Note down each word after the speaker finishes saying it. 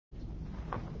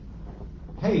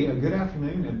Hey, good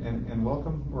afternoon and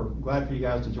welcome. We're glad for you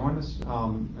guys to join us.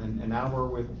 And now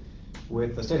we're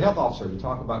with the State Health Officer to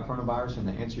talk about coronavirus and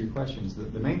to answer your questions.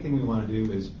 The main thing we want to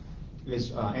do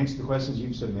is answer the questions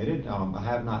you've submitted. I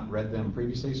have not read them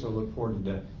previously, so I look forward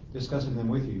to discussing them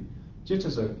with you. Just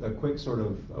as a quick sort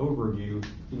of overview,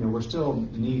 we're still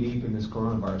knee-deep in this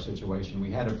coronavirus situation.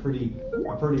 We had a pretty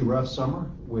rough summer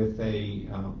with a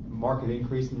marked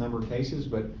increase in the number of cases,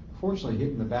 but fortunately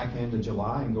hitting the back end of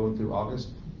July and going through August,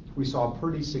 we saw a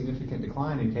pretty significant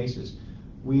decline in cases.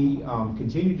 We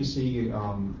continue to see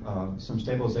some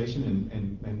stabilization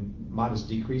and modest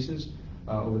decreases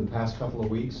over the past couple of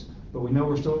weeks, but we know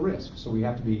we're still at risk, so we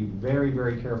have to be very,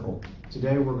 very careful.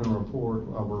 Today we're going to report,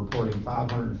 we're reporting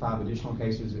 505 additional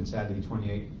cases and sadly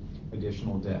 28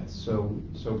 additional deaths. So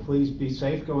please be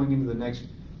safe going into the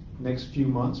next few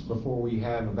months before we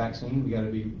have a vaccine. We got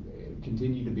to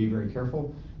continue to be very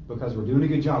careful because we're doing a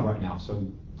good job right now. So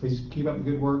please keep up the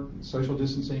good work, social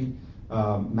distancing,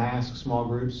 masks, small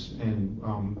groups, and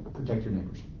protect your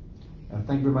neighbors.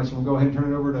 Thank you very much, and we'll go ahead and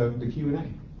turn it over to the Q&A.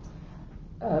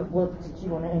 Well, did you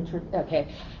want to enter?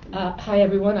 Okay. Hi,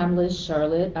 everyone. I'm Liz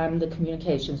Charlotte. I'm the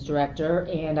Communications Director,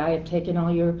 and I have taken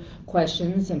all your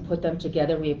questions and put them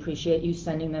together. We appreciate you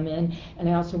sending them in. And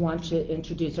I also want to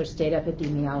introduce our state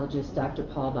epidemiologist, Dr.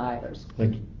 Paul Byers.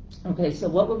 Thank you. Okay, so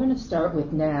what we're going to start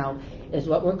with now is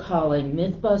what we're calling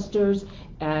Mythbusters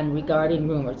and regarding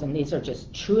rumors. And these are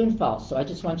just true and false. So I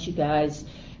just want you guys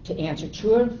to answer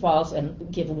true and false and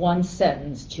give one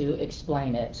sentence to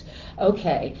explain it.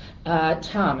 Okay,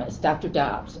 Thomas, Dr.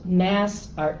 Dobbs,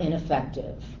 masks are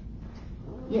ineffective.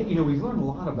 Yeah, we've learned a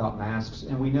lot about masks,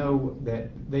 and we know that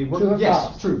they work. True or yes,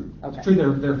 false? True. Okay. It's true,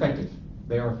 they're effective.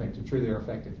 They are effective. True, they are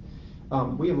effective.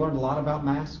 We have learned a lot about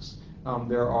masks.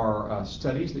 There are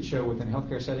studies that show within a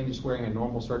healthcare setting just wearing a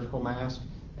normal surgical mask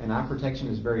and eye protection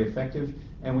is very effective,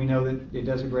 and we know that it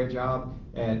does a great job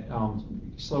at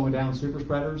slowing down super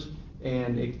spreaders,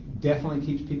 and it definitely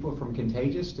keeps people from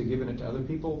contagious to giving it to other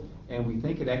people, and we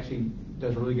think it actually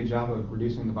does a really good job of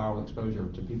reducing the viral exposure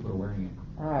to people who are wearing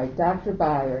it. All right, Dr.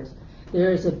 Byers,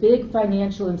 there is a big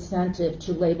financial incentive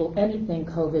to label anything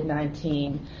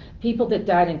COVID-19. People that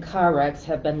died in car wrecks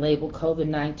have been labeled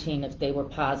COVID-19 if they were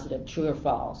positive. True or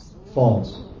false?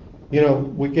 False.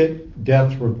 We get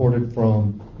deaths reported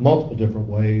from multiple different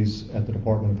ways at the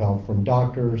Department of Health, from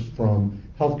doctors, from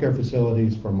healthcare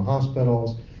facilities, from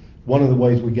hospitals. One of the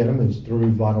ways we get them is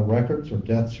through vital records or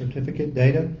death certificate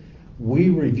data. We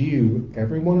review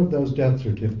every one of those death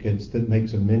certificates that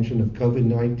makes a mention of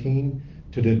COVID-19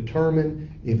 to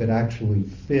determine if it actually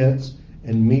fits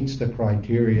and meets the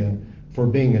criteria for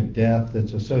being a death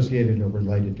that's associated or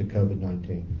related to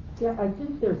COVID-19. Yeah, I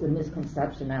think there's a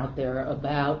misconception out there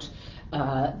about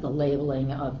the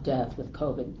labeling of death with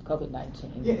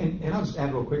COVID-19. Yeah, and I'll just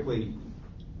add real quickly,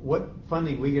 what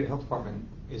funding we get at Health Department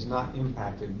is not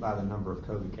impacted by the number of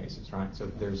COVID cases, right?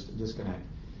 So there's a disconnect.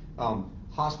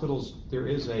 Hospitals, there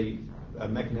is a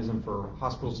mechanism for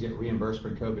hospitals to get reimbursed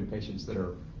for COVID patients that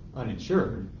are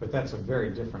uninsured, but that's a very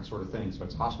different sort of thing. So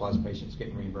it's hospitalized patients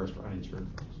getting reimbursed for uninsured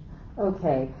folks.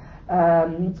 Okay.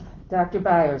 Dr.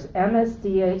 Byers,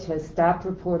 MSDH has stopped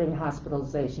reporting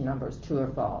hospitalization numbers. True or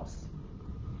false?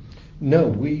 No,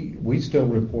 we still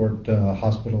report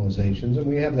hospitalizations, and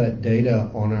we have that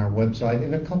data on our website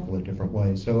in a couple of different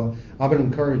ways. So I would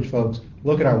encourage folks,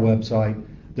 look at our website.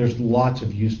 There's lots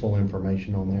of useful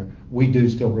information on there. We do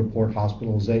still report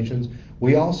hospitalizations.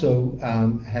 We also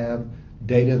have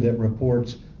data that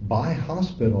reports by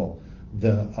hospital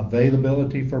the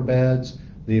availability for beds,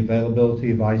 the availability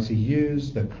of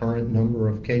ICUs, the current number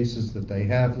of cases that they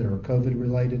have that are COVID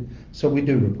related. So we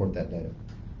do report that data.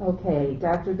 Okay,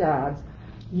 Dr. Dobbs,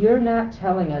 you're not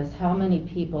telling us how many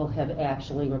people have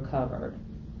actually recovered.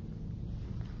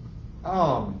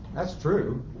 That's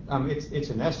true. It's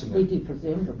an estimate. We do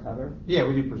presume recover. Yeah,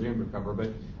 we do presume recover,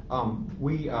 but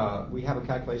we have a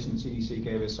calculation the CDC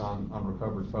gave us on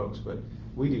recovered folks, but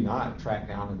we do not track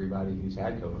down everybody who's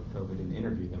had COVID and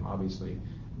interview them, obviously.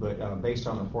 But based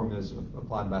on the formulas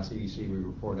applied by CDC, we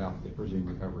report out the presumed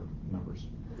recovered numbers.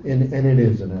 And it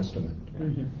is an estimate.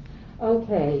 Mm-hmm.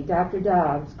 Okay, Dr.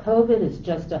 Dobbs, COVID is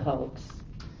just a hoax.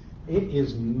 It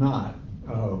is not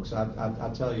a hoax.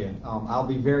 I tell you, I'll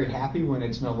be very happy when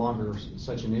it's no longer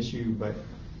such an issue, but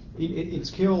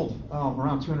it's killed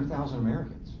around 200,000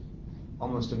 Americans.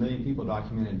 Almost 1 million people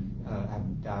documented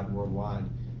have died worldwide.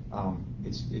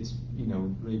 It's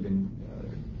really been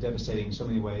devastating in so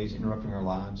many ways, interrupting our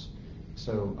lives.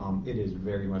 So it is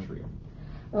very much real.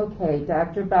 Okay,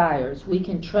 Dr. Byers, we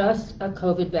can trust a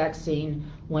COVID vaccine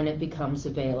when it becomes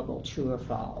available. True or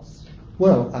false?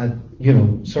 Well,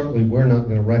 certainly we're not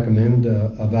going to recommend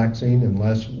a vaccine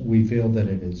unless we feel that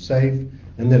it is safe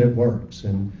and that it works.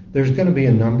 And there's going to be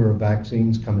a number of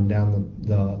vaccines coming down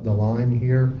the line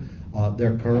here.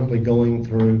 They're currently going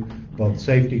through both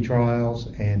safety trials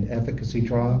and efficacy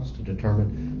trials to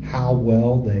determine how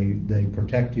well they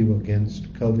protect you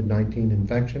against COVID-19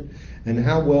 infection and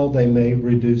how well they may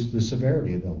reduce the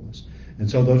severity of illness. And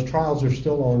so those trials are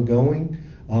still ongoing,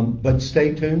 but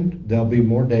stay tuned. There'll be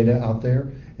more data out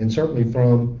there. And certainly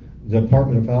from the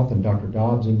Department of Health and Dr.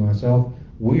 Dobbs and myself,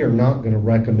 we are not going to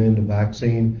recommend a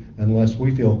vaccine unless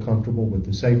we feel comfortable with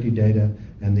the safety data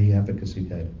and the efficacy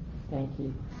data. Thank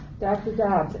you. Dr.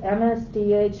 Dobbs,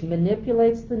 MSDH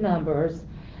manipulates the numbers.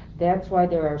 That's why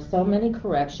there are so many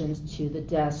corrections to the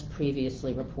deaths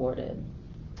previously reported.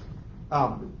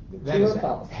 True or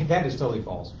false? That is totally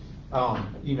false.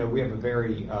 We have a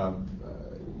very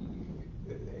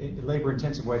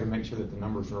labor-intensive way to make sure that the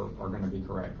numbers are going to be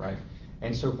correct, right?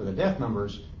 And so for the death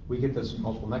numbers, we get those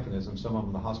multiple mechanisms. Some of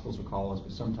them the hospitals will call us,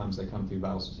 but sometimes they come through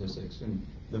vital statistics and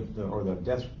or the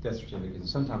death certificates. And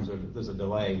sometimes there's a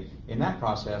delay in that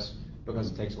process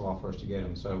because it takes a while for us to get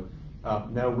them. So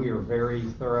no, we are very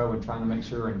thorough in trying to make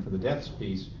sure, and for the deaths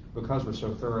piece, because we're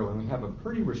so thorough and we have a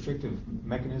pretty restrictive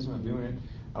mechanism of doing it,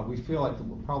 we feel like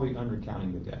we're probably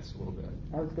undercounting the deaths a little bit.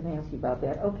 I was going to ask you about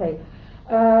that. Okay.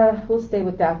 We'll stay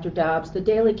with Dr. Dobbs. The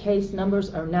daily case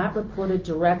numbers are not reported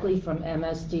directly from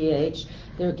MSDH.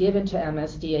 They're given to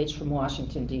MSDH from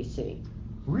Washington, D.C.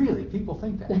 Really? People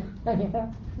think that?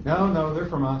 Yeah. No, they're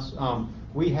from us.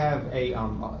 We have a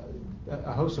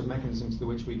host of mechanisms through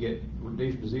which we get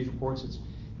disease reports.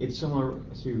 It's similar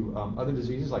to other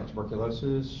diseases like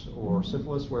tuberculosis or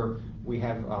syphilis, where we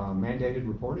have mandated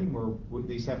reporting, where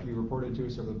these have to be reported to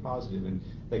us if they're positive, and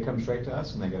they come straight to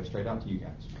us and they go straight out to you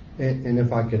guys. And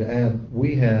if I could add,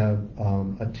 we have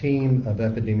a team of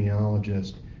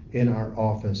epidemiologists in our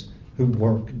office who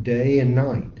work day and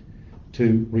night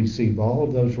to receive all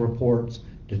of those reports,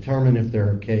 determine if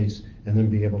they're a case, and then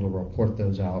be able to report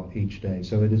those out each day.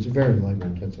 So it is a very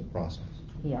labor-intensive process.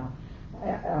 Yeah.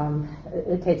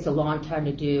 It takes a long time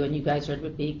to do, and you guys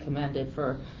would be commended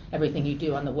for everything you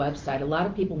do on the website. A lot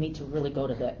of people need to really go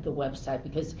to the website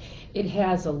because it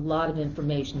has a lot of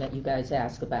information that you guys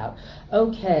ask about.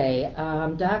 Okay,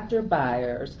 Dr.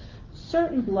 Byers,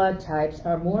 certain blood types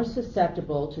are more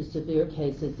susceptible to severe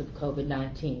cases of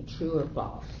COVID-19. True or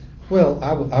false? Well,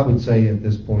 I would say at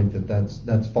this point that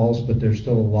that's false, but there's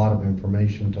still a lot of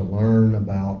information to learn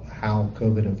about how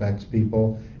COVID affects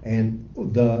people and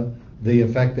the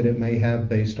effect that it may have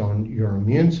based on your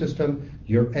immune system,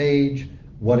 your age,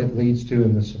 what it leads to,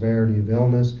 and the severity of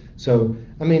illness. So,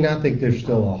 I think there's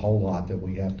still a whole lot that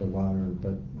we have to learn.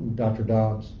 But Dr.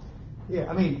 Dobbs?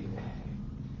 Yeah,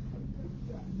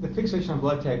 the fixation on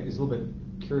blood type is a little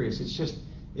bit curious. It's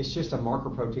just a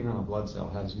marker protein on a blood cell.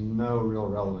 It has no real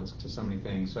relevance to so many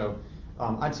things. So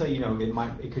I'd say,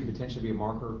 it could potentially be a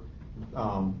marker,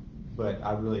 but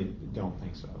I really don't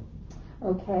think so.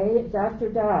 Okay, Dr.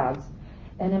 Dobbs,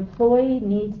 an employee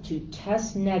needs to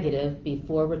test negative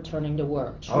before returning to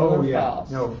work. True or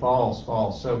false? No,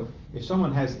 false. So if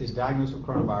someone is diagnosed with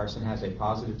coronavirus and has a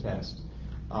positive test,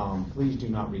 please do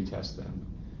not retest them.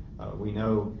 We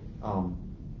know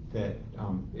that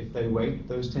if they wait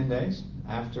those 10 days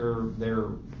after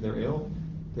they're ill,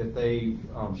 that they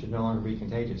should no longer be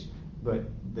contagious. But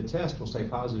the test will stay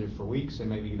positive for weeks and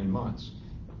maybe even months,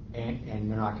 and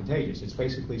they're not contagious. It's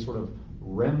basically sort of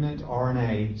remnant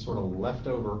RNA, sort of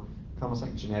leftover, almost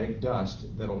like genetic dust,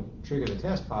 that'll trigger the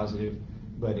test positive,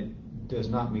 but it does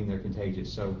not mean they're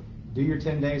contagious. So do your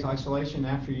 10 days isolation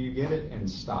after you get it and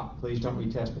stop. Please don't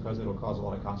retest because it'll cause a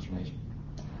lot of consternation.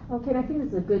 Okay, and I think this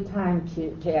is a good time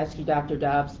to ask you, Dr.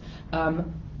 Dobbs,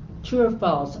 true or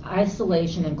false,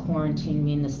 isolation and quarantine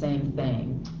mean the same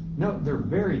thing? No, they're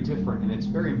very different, and it's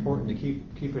very important to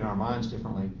keep in our minds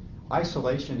differently.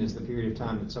 Isolation is the period of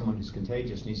time that someone who's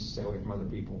contagious needs to stay away from other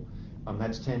people.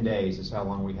 That's 10 days is how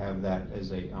long we have that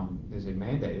as a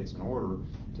mandate. It's an order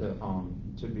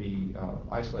to be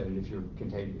isolated if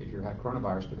you have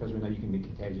coronavirus, because we know you can be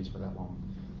contagious for that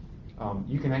long.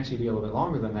 You can actually be a little bit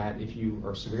longer than that if you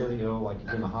are severely ill, like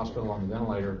you're in the hospital on the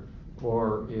ventilator,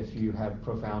 or if you have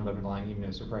profound underlying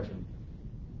immunosuppression.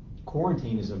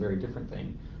 Quarantine is a very different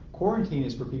thing. Quarantine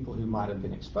is for people who might have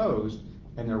been exposed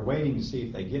and they're waiting to see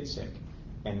if they get sick.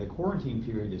 And the quarantine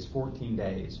period is 14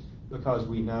 days because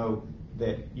we know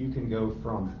that you can go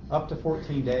from up to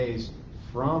 14 days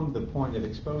from the point of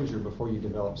exposure before you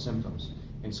develop symptoms.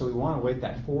 And so we want to wait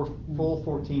that full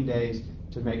 14 days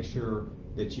to make sure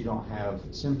that you don't have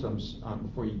symptoms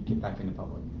before you get back in the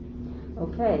public.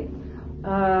 Okay.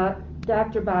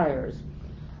 Dr. Byers,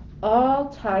 all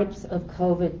types of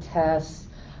COVID tests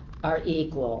are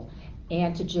equal.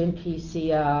 Antigen,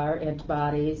 PCR,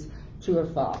 antibodies, true or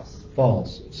false?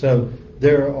 False. So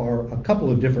there are a couple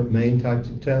of different main types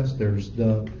of tests. There's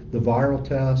the viral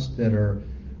tests that are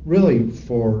really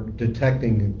for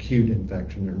detecting acute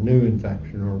infection or new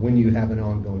infection or when you have an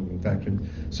ongoing infection.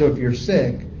 So if you're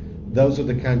sick, those are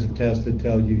the kinds of tests that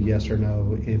tell you yes or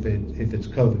no if it's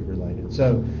COVID related.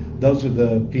 So those are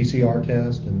the PCR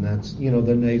test, and that's the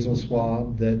nasal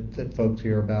swab that folks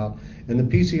hear about. And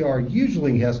the PCR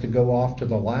usually has to go off to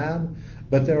the lab,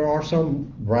 but there are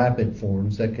some rapid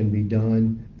forms that can be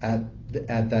done at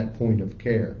that point of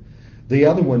care. The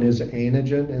other one is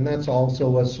antigen, and that's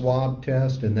also a swab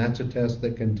test, and that's a test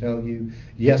that can tell you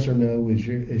yes or no is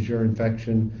your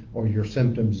infection or your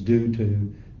symptoms due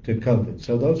to COVID.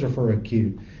 So those are for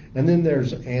acute. And then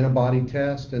there's antibody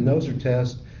tests, and those are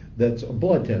tests that's a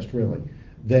blood test really,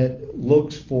 that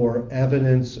looks for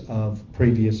evidence of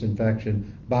previous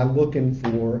infection by looking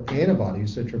for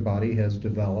antibodies that your body has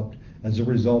developed as a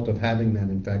result of having that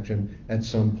infection at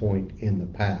some point in the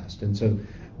past. And so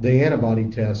the antibody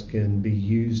test can be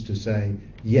used to say,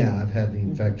 yeah, I've had the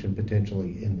infection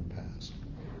potentially in the past.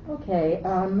 Okay,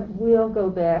 we'll go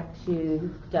back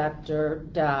to Dr.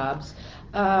 Dobbs.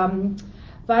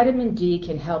 Vitamin D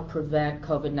can help prevent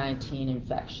COVID-19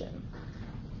 infection.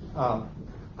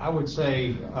 I would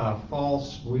say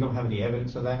false. We don't have any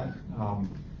evidence of that.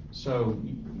 So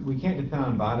we can't depend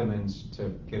on vitamins to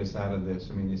get us out of this.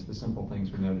 I mean, it's the simple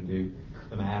things we know to do,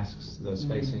 the masks, the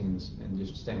spacing, and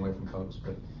just staying away from folks.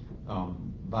 But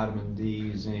vitamin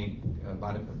D, zinc,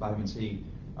 vitamin C,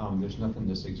 there's nothing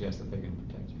to suggest that they can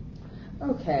protect you.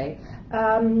 Okay.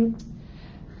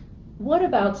 What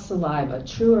about saliva?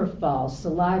 True or false?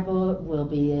 Saliva will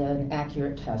be an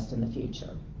accurate test in the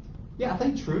future. Yeah, I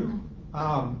think true.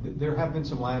 There have been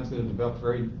some labs that have developed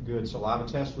very good saliva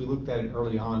tests. We looked at it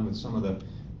early on with some of the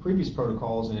previous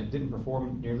protocols, and it didn't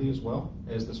perform nearly as well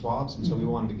as the swabs, and so we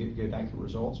wanted to get accurate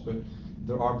results. But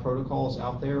there are protocols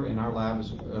out there, and our lab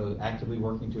is actively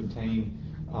working to obtain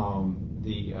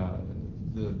the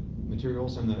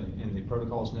materials and the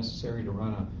protocols necessary to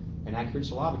run an accurate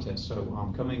saliva test.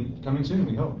 So coming soon,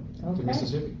 we hope, to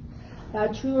Mississippi.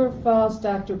 True or false,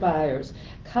 Dr. Byers?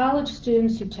 College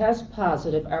students who test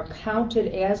positive are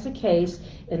counted as the case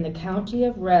in the county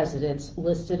of residence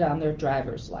listed on their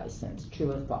driver's license.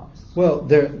 True or false? Well,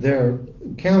 they're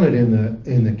counted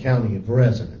in the county of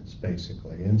residence,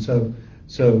 basically, and so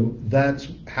that's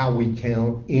how we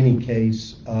count any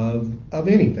case of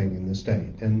anything in the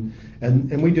state, and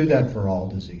we do that for all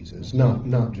diseases,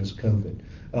 not just COVID.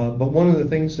 But one of the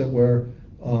things that we're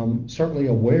certainly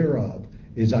aware of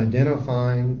is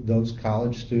identifying those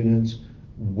college students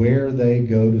where they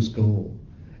go to school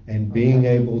and being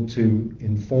able to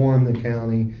inform the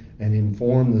county and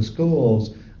inform the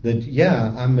schools that,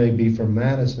 yeah, I may be from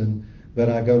Madison, but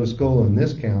I go to school in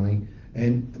this county,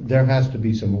 and there has to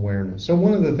be some awareness. So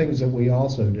one of the things that we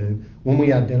also do when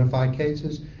we identify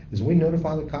cases is we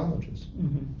notify the colleges.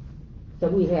 Mm-hmm. So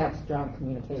we have strong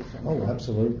communication. Oh,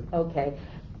 absolutely. Okay.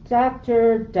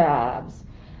 Dr. Dobbs,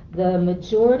 the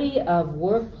majority of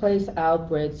workplace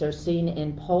outbreaks are seen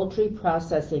in poultry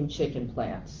processing chicken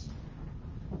plants.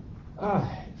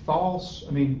 False.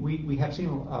 I mean, we have seen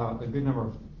a good number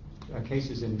of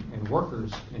cases in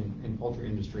workers in poultry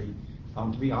industry.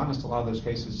 To be honest, a lot of those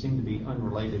cases seem to be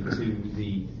unrelated to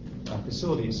the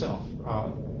facility itself.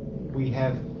 We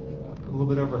have a little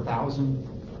bit over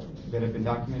 1,000 that have been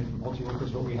documented from poultry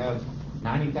workers, but we have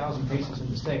 90,000 cases in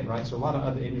the state, right? So a lot of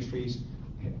other industries,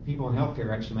 people in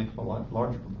healthcare actually make up a lot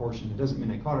larger proportion. It doesn't mean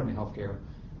they caught it in healthcare,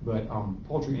 but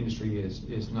poultry industry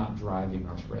is not driving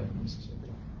our spread in Mississippi.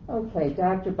 Okay,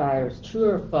 Dr. Byers, true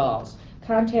or false?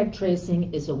 Contact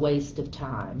tracing is a waste of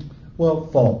time. Well,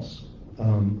 false.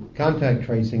 Contact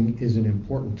tracing is an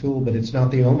important tool, but it's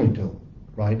not the only tool,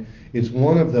 right? It's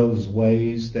one of those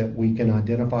ways that we can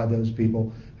identify those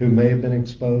people who may have been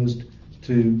exposed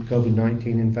to COVID-19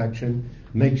 infection,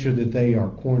 make sure that they are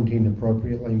quarantined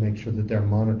appropriately, make sure that they're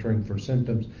monitoring for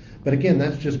symptoms. But again,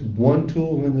 that's just one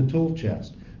tool in the tool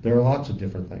chest. There are lots of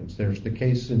different things. There's the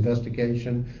case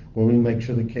investigation, where we make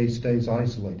sure the case stays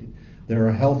isolated. There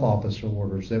are health officer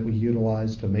orders that we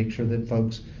utilize to make sure that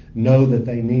folks know that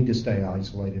they need to stay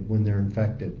isolated when they're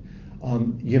infected.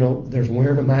 There's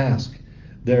wearing a mask.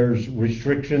 There's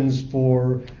restrictions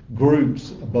for groups,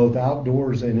 both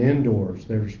outdoors and indoors.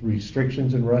 There's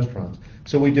restrictions in restaurants.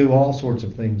 So we do all sorts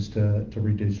of things to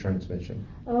reduce transmission.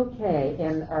 Okay,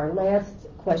 and our last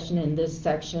question in this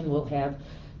section will have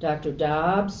Dr.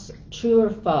 Dobbs. True or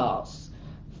false?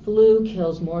 Flu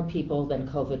kills more people than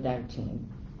COVID-19.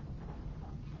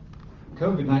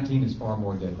 COVID-19 is far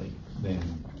more deadly than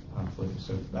flu,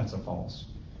 so that's a false.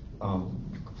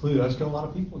 Flu does kill a lot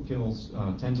of people. It kills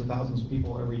tens of thousands of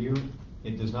people every year.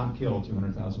 It does not kill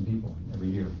 200,000 people every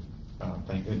year,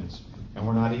 thank goodness. And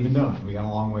we're not even done. We got a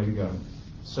long way to go.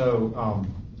 So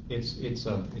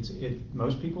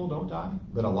most people don't die,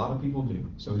 but a lot of people do.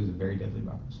 So it is a very deadly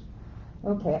virus.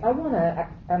 Okay, I'm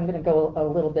going to go a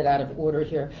little bit out of order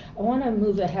here. I want to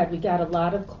move ahead. We got a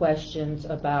lot of questions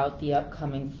about the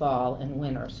upcoming fall and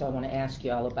winter, so I want to ask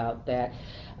you all about that.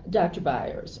 Dr.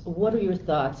 Byers, what are your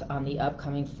thoughts on the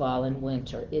upcoming fall and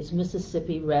winter? Is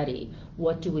Mississippi ready?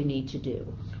 What do we need to do?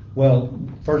 Well,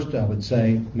 first I would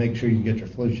say make sure you get your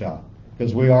flu shot,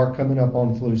 because we are coming up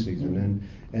on flu season,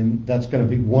 and that's going to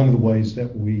be one of the ways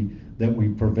that we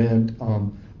prevent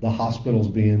the hospitals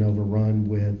being overrun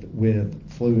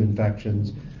with flu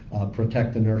infections,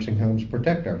 protect the nursing homes,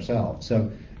 protect ourselves.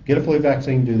 So get a flu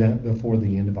vaccine, do that before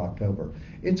the end of October.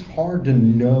 It's hard to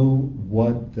know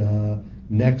what the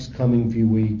next coming few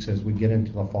weeks as we get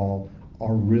into the fall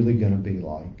are really going to be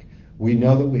like. We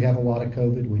know that we have a lot of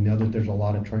COVID. We know that there's a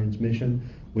lot of transmission.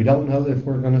 We don't know if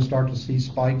we're going to start to see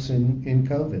spikes in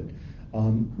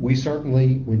COVID. We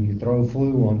certainly, when you throw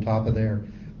flu on top of there,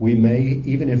 we may,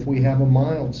 even if we have a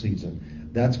mild season,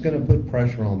 that's going to put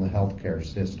pressure on the healthcare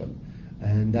system,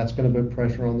 and that's going to put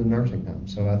pressure on the nursing home.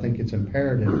 So I think it's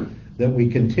imperative that we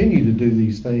continue to do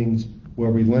these things where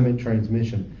we limit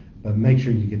transmission, but make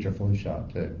sure you get your flu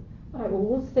shot too. All right, well,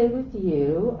 we'll stay with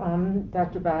you,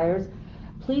 Dr. Byers.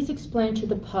 Please explain to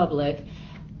the public,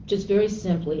 just very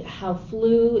simply, how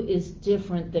flu is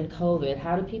different than COVID.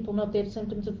 How do people know if they have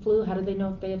symptoms of flu? How do they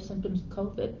know if they have symptoms of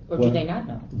COVID? Or do they not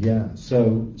know? Yeah,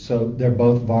 so they're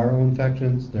both viral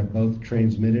infections. They're both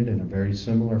transmitted in a very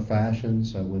similar fashion.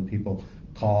 So when people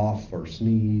cough or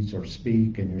sneeze or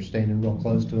speak and you're standing real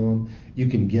close to them, you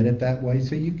can get it that way.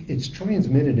 So it's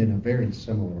transmitted in a very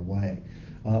similar way.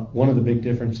 One of the big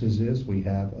differences is we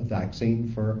have a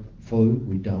vaccine for flu.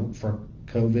 We don't for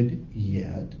COVID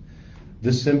yet.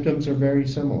 The symptoms are very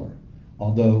similar,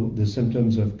 although the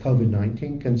symptoms of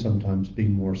COVID-19 can sometimes be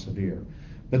more severe.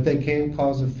 But they can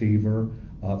cause a fever.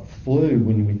 Flu,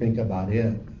 when we think about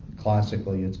it,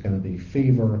 classically it's going to be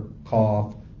fever,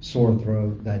 cough, sore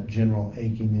throat, that general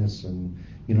achiness, and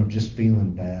just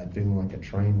feeling bad, feeling like a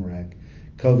train wreck.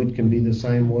 COVID can be the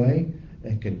same way.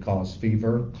 It could cause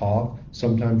fever, cough,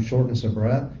 sometimes shortness of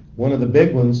breath. One of the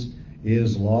big ones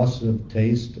is loss of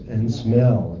taste and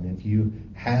smell. And if you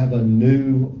have a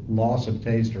new loss of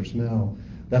taste or smell,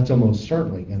 that's almost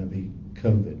certainly going to be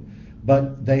COVID.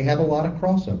 But they have a lot of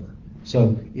crossover.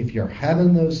 So if you're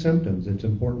having those symptoms, it's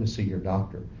important to see your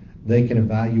doctor. They can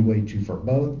evaluate you for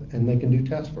both, and they can do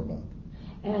tests for both.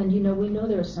 And we know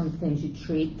there are some things you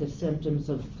treat the symptoms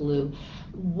of flu.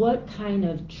 What kind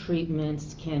of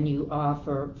treatments can you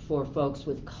offer for folks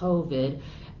with COVID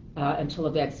until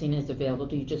a vaccine is available?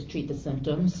 Do you just treat the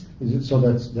symptoms? So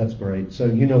that's great. So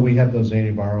we have those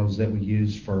antivirals that we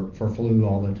use for flu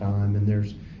all the time, and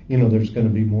there's going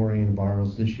to be more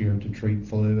antivirals this year to treat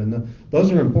flu, and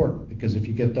those are important because if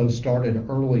you get those started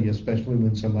early, especially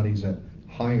when somebody's at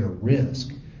higher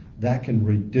risk, that can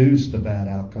reduce the bad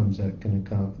outcomes that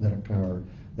occur.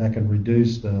 That can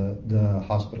reduce the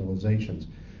hospitalizations.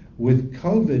 With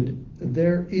COVID,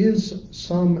 there is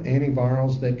some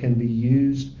antivirals that can be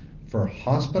used for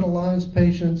hospitalized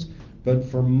patients, but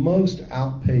for most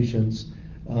outpatients,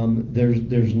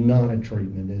 there's not a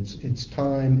treatment. It's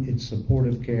time, it's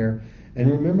supportive care, and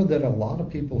remember that a lot of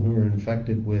people who are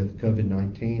infected with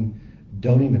COVID-19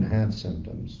 don't even have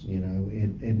symptoms.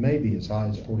 It may be as high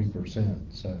as 40%.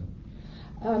 So,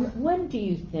 when do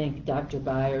you think, Dr.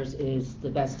 Byers, is the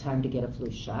best time to get a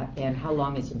flu shot, and how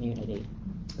long is immunity?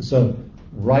 So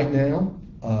right now,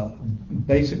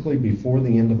 basically before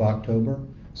the end of October.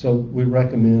 So we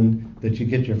recommend that you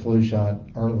get your flu shot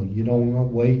early. You don't want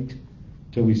to wait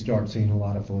till we start seeing a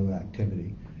lot of flu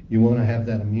activity. You want to have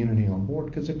that immunity on board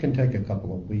because it can take a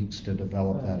couple of weeks to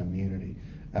develop that immunity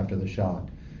after the shot.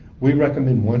 We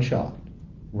recommend one shot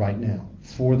right now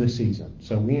for the season.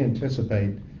 So we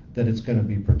anticipate that it's going to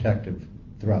be protective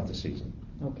throughout the season.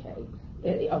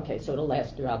 Okay, so it'll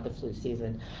last throughout the flu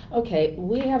season. Okay,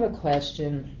 we have a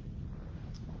question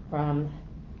from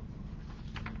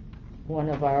one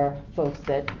of our folks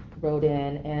that wrote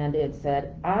in, and it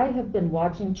said, I have been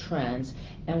watching trends,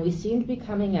 and we seem to be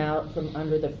coming out from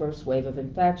under the first wave of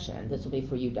infection. This will be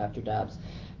for you, Dr. Dobbs.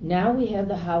 Now we have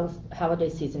the holiday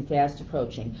season fast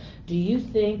approaching. Do you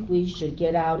think we should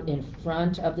get out in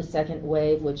front of the second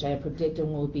wave, which I am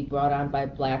predicting will be brought on by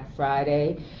Black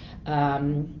Friday?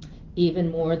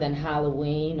 even more than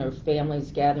Halloween or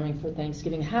families gathering for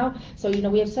Thanksgiving? So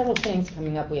we have several things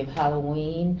coming up. We have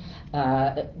Halloween,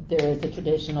 there is the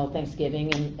traditional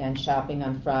Thanksgiving and shopping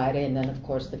on Friday, and then of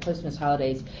course the Christmas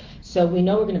holidays. So we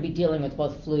know we're going to be dealing with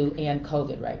both flu and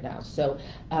COVID right now. So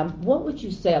what would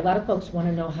you say? A lot of folks want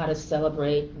to know how to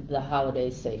celebrate the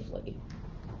holidays safely.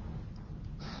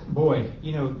 Boy,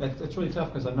 that's really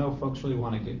tough because I know folks really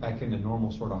want to get back into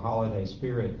normal sort of holiday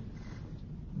spirit,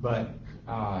 but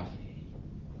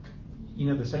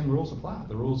the same rules apply.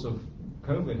 The rules of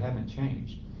COVID haven't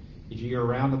changed. If you're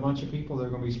around a bunch of people, they're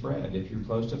going to be spread. If you're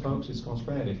close to folks, it's going to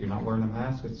spread. If you're not wearing a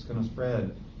mask, it's going to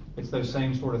spread. It's those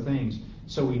same sort of things.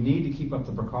 So we need to keep up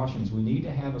the precautions. We need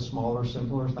to have a smaller,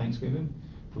 simpler Thanksgiving.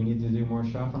 We need to do more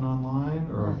shopping online,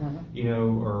 or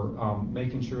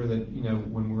making sure that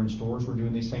when we're in stores, we're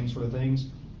doing these same sort of things.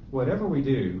 Whatever we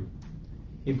do,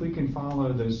 if we can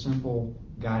follow those simple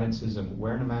guidances of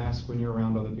wearing a mask when you're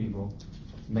around other people,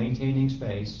 maintaining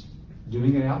space,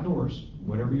 doing it outdoors,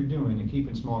 whatever you're doing, and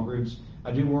keeping small groups.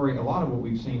 I do worry a lot of what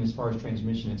we've seen as far as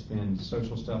transmission. It's been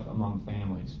social stuff among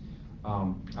families.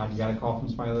 I got a call from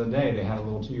somebody the other day. They had a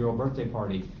little 2-year-old birthday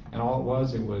party, and all it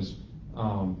was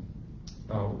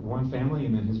one family,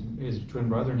 and then his twin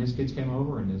brother and his kids came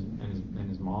over, and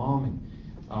his mom,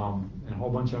 and a whole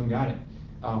bunch of them got it.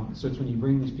 So it's when you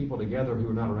bring these people together who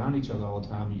are not around each other all the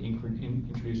time, you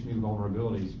introduce new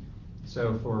vulnerabilities.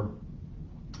 So for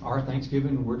our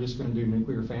Thanksgiving, we're just going to do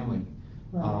nuclear family.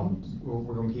 Right.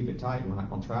 We're going to keep it tight. We're not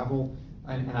going to travel.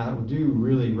 And I do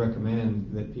really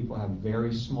recommend that people have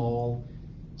very small,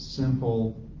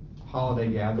 simple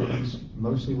holiday gatherings,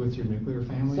 mostly with your nuclear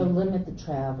family. So limit the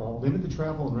travel. Limit the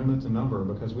travel and limit the number,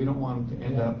 because we don't want to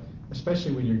end up,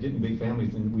 especially when you're getting big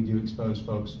families, then we do expose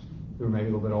folks who are maybe a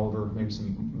little bit older, maybe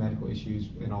some medical issues,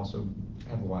 and also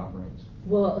have wild outbreaks.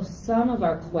 Well, some of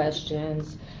our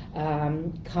questions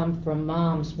come from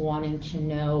moms wanting to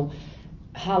know,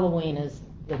 Halloween is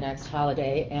the next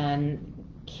holiday, and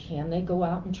can they go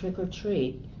out and trick or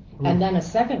treat? And then a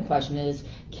second question is,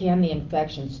 can the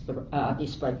infections be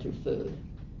spread through food?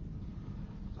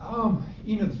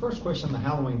 The first question on the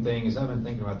Halloween thing is, I've been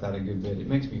thinking about that a good bit. It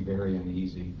makes me very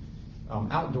uneasy.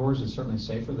 Outdoors is certainly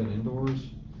safer than indoors.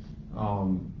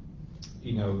 The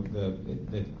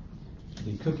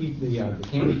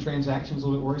candy transactions a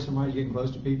little bit worrisome, right? You're getting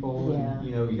close to people, and,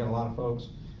 you got a lot of folks.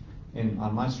 And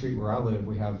on my street where I live,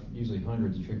 we have usually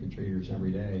hundreds of trick-or-treaters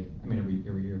every day.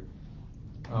 Every year.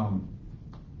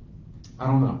 I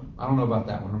don't know about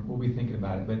that one. We'll be thinking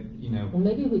about it, but Well,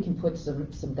 maybe we can put some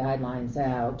guidelines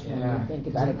out and think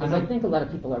about it, because I think a lot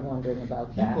of people are wondering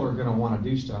about that. People are going to want to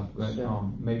do stuff, but Sure.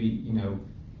 maybe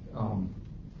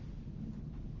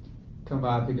come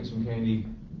by, pick up some candy,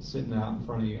 sitting out in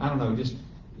front of you. I don't know, just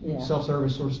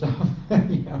self-service sort of stuff,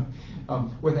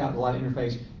 without a lot of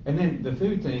interface. And then the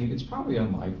food thing, it's probably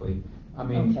unlikely.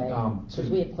 Because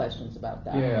we had questions about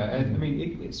that. Yeah,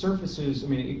 it surfaces.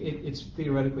 It's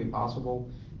theoretically possible.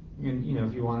 And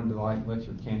if you wanted to let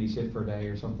your candy sit for a day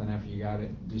or something after you got it,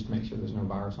 just make sure there's no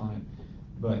virus on it.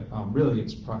 But really,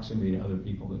 it's proximity to other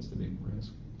people that's the big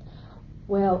risk.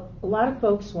 Well, a lot of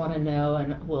folks want to know,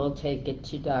 and we'll take it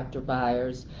to Dr.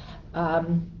 Byers,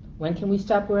 when can we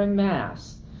stop wearing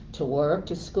masks? To work,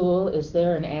 to school? Is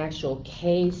there an actual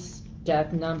case,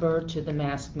 death number to the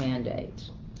mask mandate?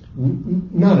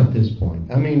 Not at this point.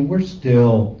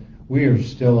 We are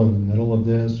still in the middle of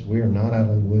this. We are not out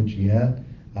of the woods yet.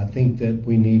 I think that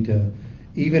we need to,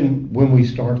 even when we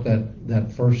start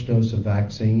that first dose of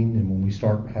vaccine, and when we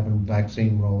start having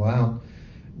vaccine roll out,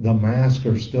 the masks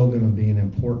are still going to be an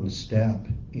important step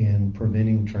in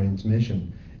preventing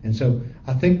transmission. And so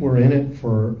I think we're in it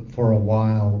for a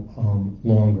while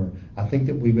longer. I think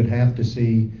that we would have to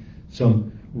see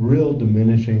some real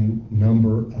diminishing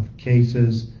number of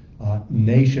cases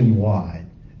nationwide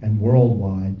and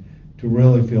worldwide to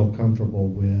really feel comfortable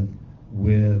with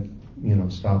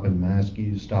stopping mask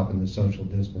use, stopping the social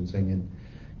distancing. And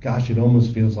gosh, it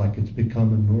almost feels like it's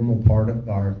become a normal part of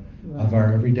our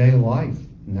everyday life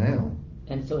now.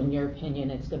 And so in your opinion,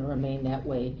 it's going to remain that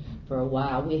way for a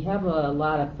while. We have a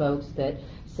lot of folks that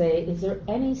say, is there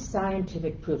any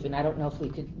scientific proof, and I don't know if we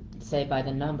could say by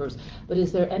the numbers, but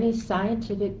is there any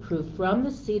scientific proof from the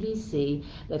CDC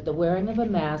that the wearing of a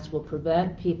mask will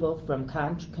prevent people from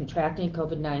contracting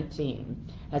COVID-19?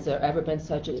 Has there ever been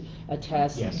such a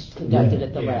test conducted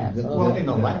at the labs? Well, in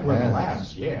the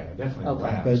labs, definitely. Okay.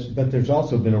 Labs. But there's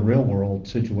also been a real world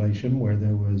situation where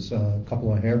there was a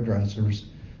couple of hairdressers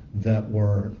that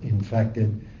were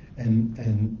infected,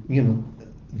 and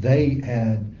they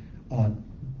had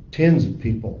tens of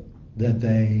people that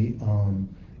they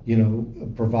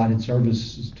provided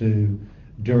services to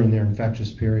during their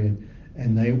infectious period,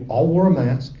 and they all wore a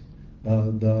mask.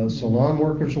 The salon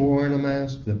workers were wearing a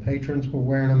mask, the patrons were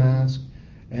wearing a mask,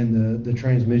 and the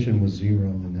transmission was zero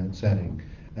in that setting.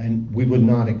 And we would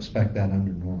not expect that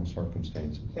under normal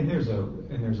circumstances. And there's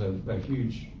a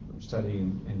huge study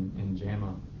in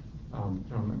JAMA,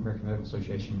 from American Medical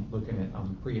Association, looking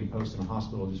at pre and post in a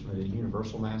hospital, just for the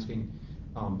universal masking,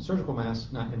 surgical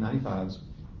masks in 95s,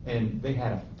 and they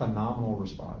had a phenomenal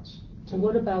response. So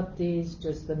what about these,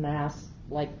 just the masks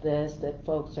like this that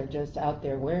folks are just out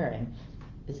there wearing?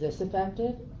 Is this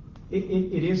effective?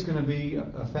 It is going to be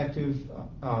effective.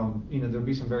 There'll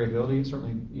be some variability.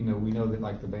 Certainly, we know that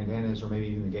like the bandanas or maybe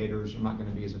even the gaiters are not going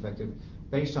to be as effective,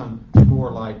 based on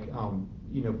more like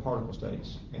particle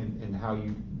studies and how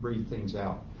you breathe things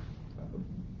out.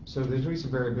 So there's going to be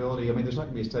some variability. I mean, there's not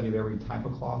going to be a study of every type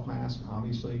of cloth mask,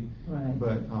 obviously. Right.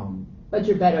 But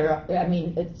you're better. I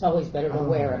mean, it's always better to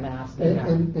wear a mask.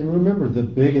 And remember, the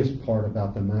biggest part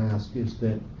about the mask is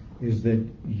that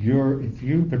if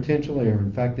you potentially are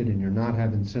infected and you're not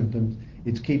having symptoms,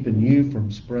 it's keeping you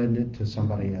from spreading it to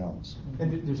somebody else.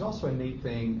 And there's also a neat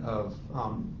thing of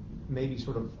maybe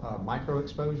sort of micro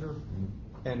exposure,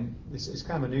 and this is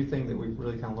kind of a new thing that we've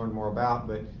really kind of learned more about.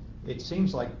 But it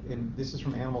seems like, and this is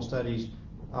from animal studies,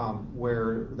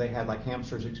 where they had like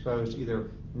hamsters exposed to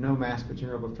either no mask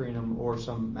material between them or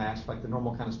some mask, like the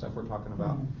normal kind of stuff we're talking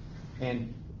about,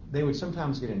 and they would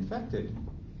sometimes get infected,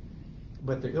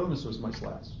 but their illness was much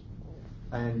less.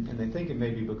 And they think it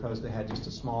may be because they had just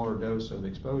a smaller dose of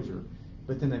exposure,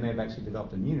 but then they may have actually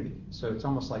developed immunity. So it's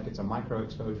almost like it's a micro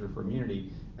exposure for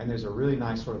immunity. And there's a really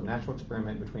nice sort of natural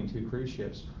experiment between two cruise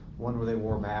ships, one where they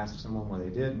wore masks and one where they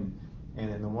didn't. And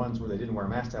in the ones where they didn't wear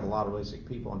masks, they had a lot of really sick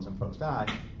people and some folks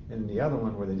died. And in the other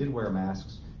one where they did wear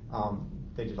masks,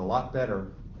 they did a lot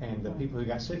better. And the people who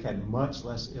got sick had much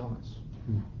less illness.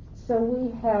 So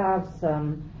we have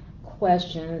some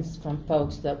questions from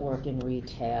folks that work in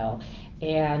retail,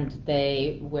 and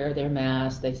they wear their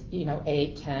mask, they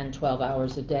 8, 10, 12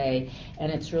 hours a day,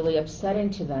 and it's really upsetting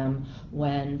to them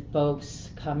when folks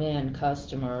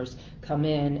customers come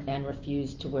in and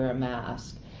refuse to wear a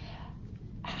mask.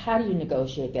 How do you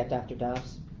negotiate that, Dr.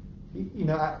 Dobbs?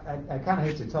 I kind of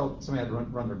hate to tell somebody how to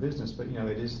run their business, but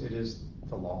it is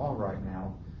the law right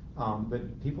now.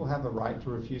 But people have the right to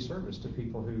refuse service to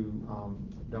people who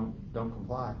don't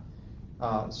comply.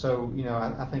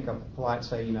 I think a polite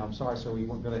say, I'm sorry, sir, we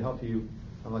won't really help you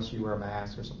unless you wear a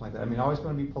mask or something like that. I mean, always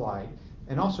going to be polite,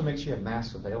 and also make sure you have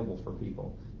masks available for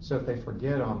people. So if they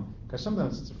forget them, because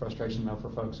sometimes it's a frustration for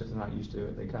folks if they're not used to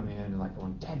it. They come in and like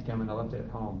going, dadgummit, I left it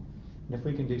at home. And if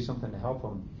we can do something to help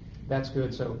them, that's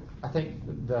good. So I think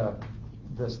the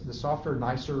softer,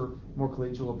 nicer, more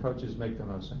collegial approaches make the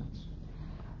most sense.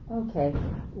 Okay,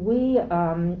 we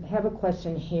have a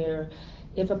question here.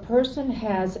 If a person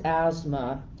has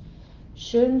asthma,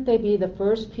 shouldn't they be the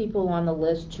first people on the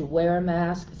list to wear a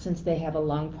mask since they have a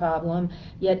lung problem?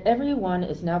 Yet everyone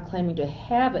is now claiming to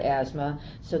have asthma,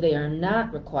 so they are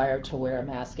not required to wear a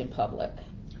mask in public.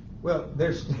 Well,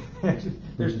 there's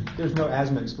no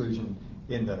asthma exclusion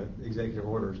in the executive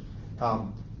orders.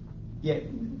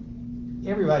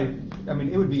 Everybody. I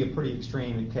mean, it would be a pretty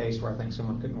extreme case where I think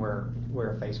someone couldn't wear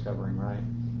a face covering, right?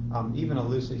 Even a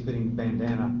loosely fitting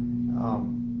bandana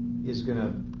is going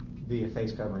to be a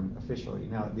face covering officially.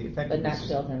 Now, the effectiveness. But not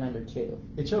children under 2.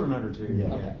 It's children under 2.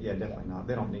 Yeah. Okay. Yeah, definitely not.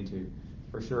 They don't need to,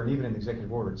 for sure. And even in the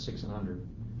executive order, it's 6 and under.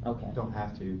 Okay. Don't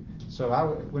have to. So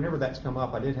whenever that's come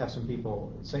up, I did have some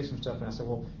people say some stuff, and I said,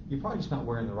 well, you're probably just not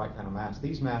wearing the right kind of mask.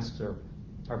 These masks are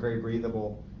very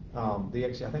breathable. I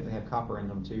think they have copper in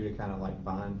them too to kind of like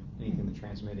bind anything that's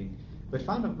transmitting. But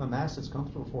find a mask that's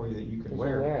comfortable for you that you can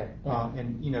wear. Wear it. Yeah.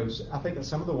 And I think that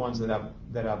some of the ones that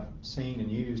I've seen and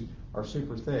used are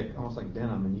super thick, almost like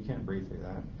denim, and you can't breathe through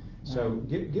that. So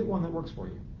get one that works for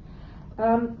you.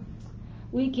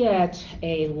 We get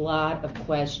a lot of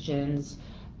questions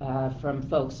from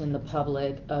folks in the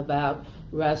public about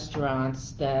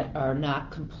restaurants that are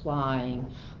not complying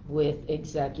with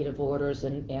executive orders,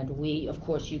 and we, of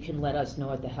course, you can let us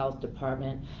know at the health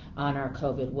department on our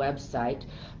COVID website.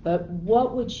 But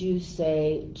what would you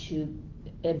say to,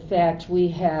 in fact, we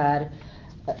had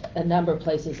a number of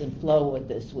places in Flowood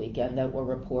this weekend that were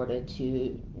reported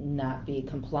to not be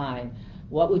complying.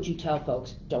 What would you tell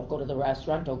folks? Don't go to the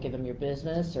restaurant, don't give them your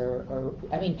business, or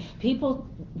I mean, people,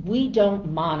 we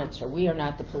don't monitor, we are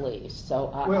not the police,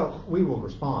 so. Well, we will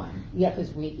respond. Yeah,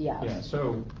 because Yeah,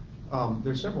 so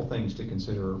there's several things to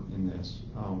consider in this.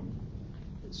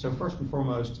 So first and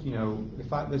foremost,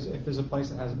 if there's a place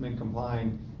that hasn't been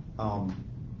complying,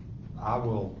 I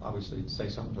will obviously say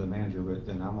something to the manager, but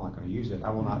then I'm not going to use it. I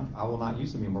will not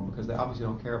use them anymore because they obviously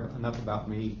don't care enough about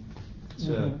me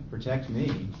to protect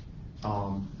me.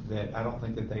 That I don't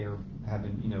think that they are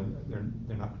having,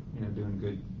 they're not, doing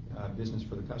good business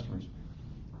for the customers.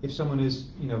 If someone is,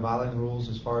 violating the rules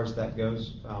as far as that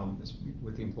goes,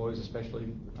 with the employees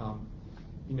especially,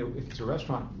 if it's a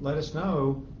restaurant, let us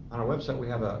know. On our website, we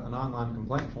have an online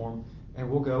complaint form, and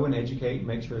we'll go and educate and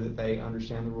make sure that they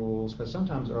understand the rules. Because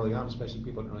sometimes early on, especially,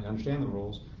 people don't really understand the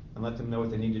rules, and let them know what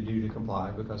they need to do to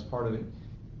comply. Because part of it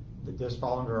that does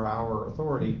fall under our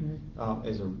authority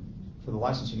for the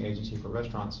licensing agency for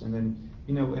restaurants. And then,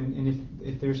 and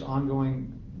if there's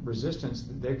ongoing resistance,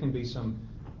 there can be some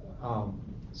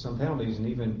penalties and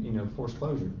even forced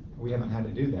closure. We haven't had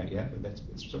to do that yet, but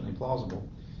it's certainly plausible.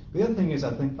 The other thing is,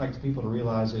 I think, like people to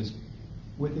realize is,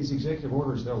 with these executive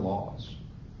orders, they're laws.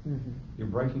 You're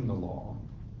breaking the law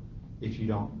if you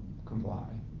don't comply.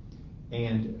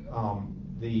 And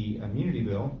the immunity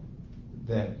bill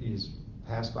that is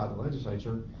passed by the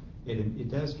legislature,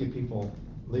 it does give people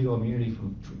legal immunity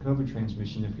from COVID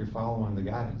transmission if you're following the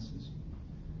guidances.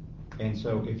 And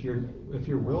so if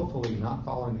you're willfully not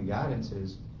following the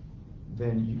guidances,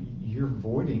 then you're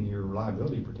voiding your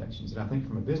liability protections. And I think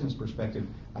from a business perspective,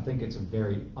 I think it's a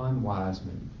very unwise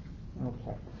move.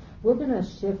 Okay. We're going to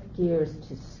shift gears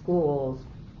to schools.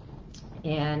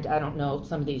 And I don't know,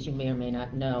 some of these you may or may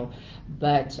not know,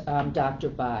 but Dr.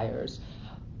 Byers,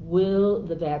 will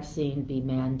the vaccine be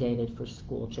mandated for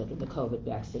school children, the COVID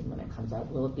vaccine when it comes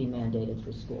out? Will it be mandated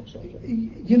for school children?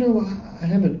 I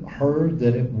haven't heard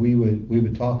that we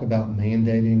would talk about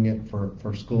mandating it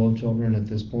for school children at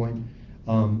this point.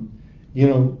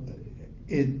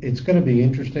 It's going to be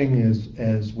interesting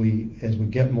as we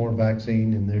get more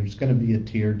vaccine, and there's going to be a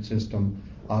tiered system,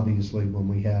 obviously, when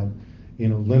we have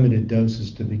limited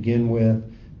doses to begin with,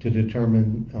 to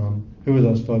determine who are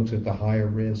those folks at the higher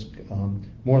risk.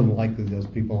 More than likely, those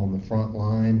people on the front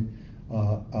line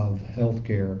of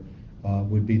healthcare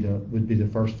would be the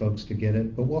first folks to get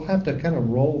it. But we'll have to kind of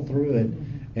roll through it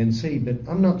and see. But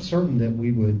I'm not certain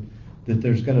that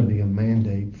there's going to be a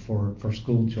mandate for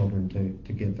school children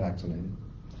to get vaccinated.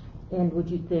 And would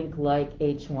you think, like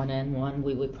H1N1,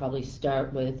 we would probably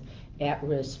start with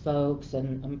at-risk folks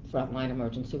and frontline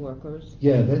emergency workers?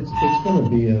 Yeah, it's going to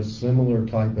be a similar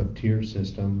type of tier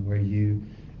system where you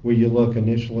look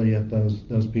initially at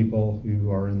those people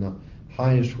who are in the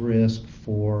highest risk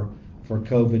for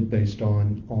COVID based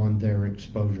on their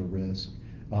exposure risk,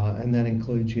 and that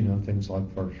includes things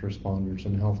like first responders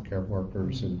and healthcare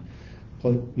workers and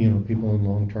people in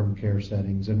long-term care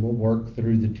settings, and we'll work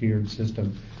through the tiered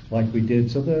system like we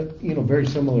did. So very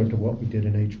similar to what we did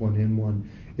in H1N1.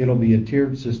 It'll be a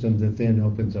tiered system that then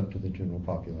opens up to the general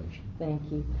population. Thank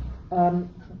you.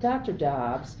 Dr.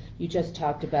 Dobbs, you just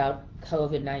talked about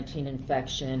COVID-19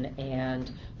 infection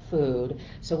and food.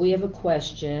 So we have a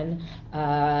question.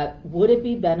 Would it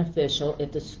be beneficial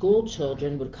if the school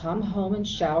children would come home and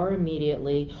shower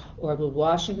immediately, or would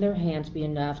washing their hands be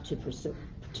enough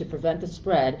to prevent the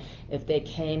spread if they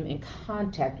came in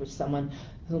contact with someone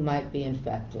who might be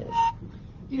infected?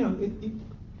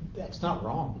 That's not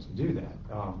wrong to do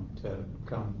that, to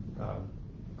come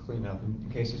clean up in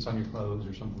case it's on your clothes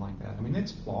or something like that. I mean,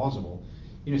 it's plausible.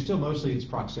 Still mostly it's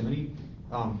proximity,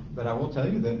 but I will tell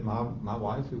you that my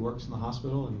wife, who works in the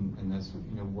hospital and has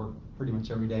worked pretty much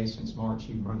every day since March,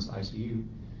 she runs the ICU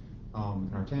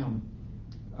in our town,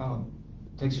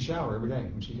 takes a shower every day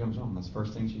when she comes home. That's the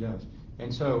first thing she does.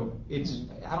 And so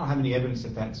I don't have any evidence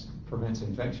that prevents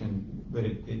infection, but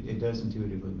it does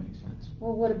intuitively make sense.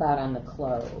 Well, what about on the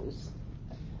clothes?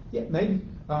 Yeah, maybe.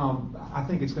 I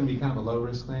think it's going to be kind of a low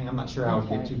risk thing. I'm not sure I would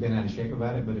get too bent out of shape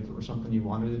about it, but if it were something you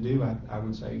wanted to do, I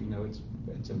would say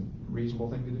it's a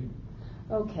reasonable thing to do.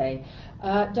 Okay.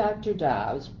 Dr.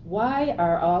 Dobbs, why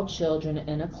are all children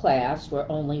in a class where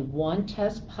only one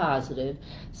tests positive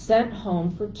sent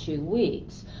home for 2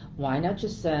 weeks? Why not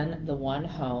just send the one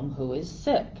home who is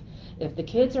sick? If the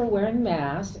kids are wearing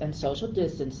masks and social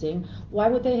distancing, why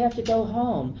would they have to go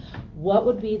home? What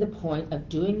would be the point of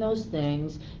doing those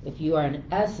things if you are in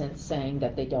essence saying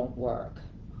that they don't work?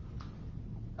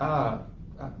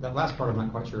 That last part I'm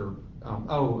not quite sure.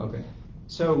 Okay.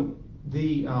 So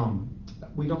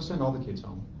we don't send all the kids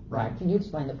home, right? Can you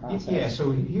explain the process? Yeah.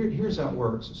 So here's how it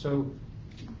works. So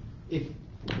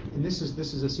this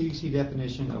is a CDC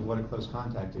definition of what a close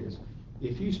contact is.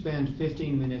 If you spend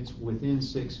 15 minutes within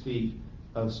 6 feet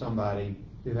of somebody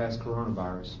who has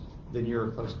coronavirus, then you're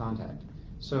a close contact.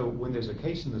 So when there's a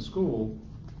case in the school,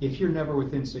 if you're never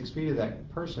within 6 feet of that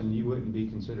person, you wouldn't be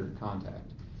considered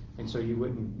contact. And so you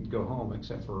wouldn't go home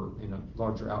except for in a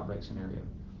larger outbreak scenario.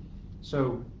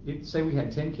 So say we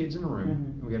had 10 kids in a room,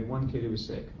 and we had one kid who was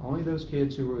sick. Only those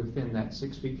kids who were within that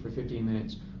 6 feet for 15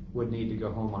 minutes would need to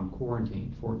go home on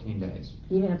quarantine 14 days.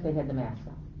 Even if they had the mask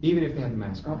on? Even if they had the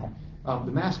mask on. Okay.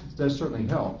 The mask does certainly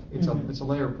help. It's a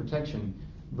layer of protection,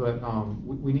 but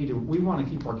we want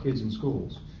to keep our kids in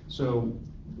schools. So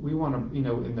we want to,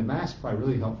 and the mask probably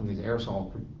really help from these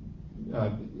aerosol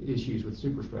issues with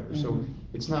super spreaders. So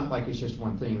it's not like it's just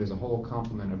one thing. There's a whole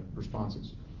complement of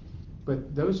responses.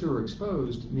 But those who are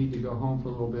exposed need to go home for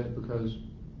a little bit because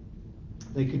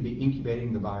they could be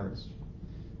incubating the virus.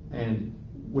 And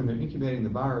when they're incubating the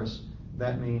virus,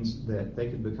 that means that they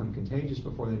could become contagious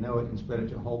before they know it and spread it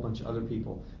to a whole bunch of other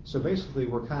people. So basically,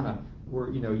 you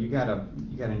got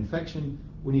an infection.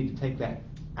 We need to take that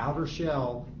outer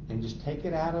shell and just take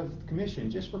it out of commission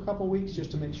just for a couple of weeks,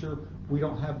 just to make sure we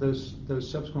don't have those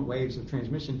subsequent waves of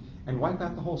transmission and wipe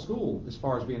out the whole school as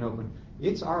far as being open.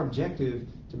 It's our objective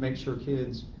to make sure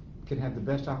kids can have the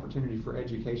best opportunity for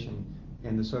education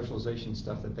and the socialization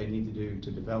stuff that they need to do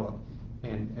to develop.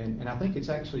 And I think it's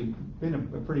actually been a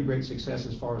pretty great success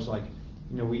as far as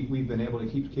we've been able to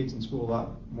keep kids in school a lot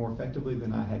more effectively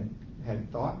than I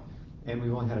had thought. And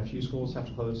we've only had a few schools have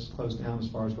to close down as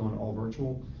far as going all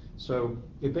virtual. So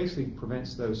it basically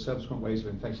prevents those subsequent waves of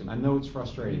infection. I know it's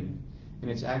frustrating and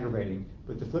it's aggravating,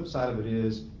 but the flip side of it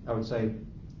is, I would say,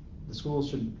 the schools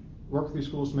should work through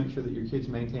schools to make sure that your kids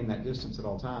maintain that distance at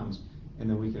all times, and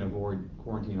then we can avoid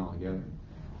quarantine altogether.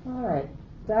 All right,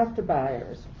 Dr.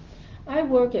 Byers. I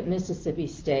work at Mississippi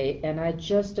State, and I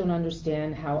just don't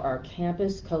understand how our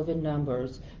campus COVID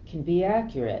numbers can be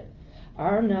accurate.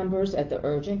 Our numbers at the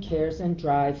urgent cares and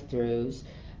drive-thrus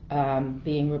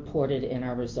being reported in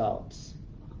our results.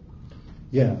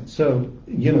 Yeah, so,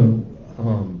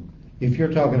 if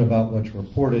you're talking about what's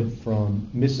reported from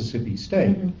Mississippi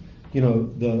State,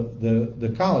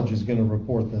 the college is going to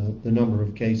report the number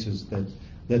of cases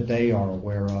that they are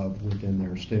aware of within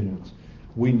their students.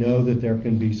 We know that there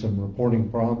can be some reporting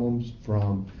problems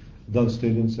from those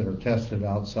students that are tested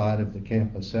outside of the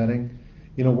campus setting.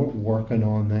 We're working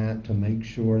on that to make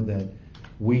sure that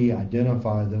we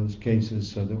identify those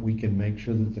cases so that we can make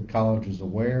sure that the college is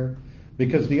aware,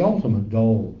 because the ultimate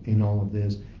goal in all of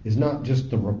this is not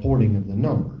just the reporting of the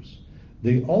numbers.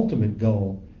 The ultimate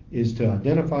goal is to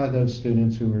identify those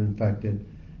students who are infected,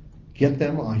 get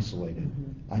them isolated,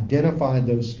 identify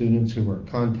those students who are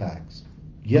contacts,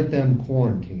 get them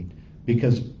quarantined,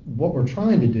 because what we're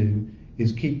trying to do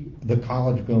is keep the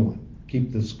college going,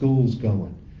 keep the schools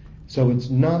going. So it's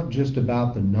not just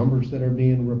about the numbers that are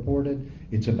being reported,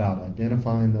 it's about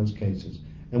identifying those cases.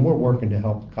 And we're working to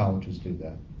help colleges do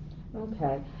that.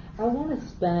 Okay. I want to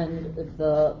spend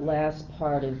the last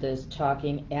part of this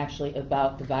talking actually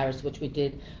about the virus, which we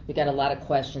did. We got a lot of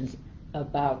questions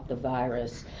about the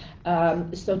virus.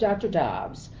 So Dr.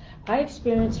 Dobbs, I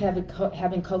experienced having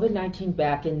COVID-19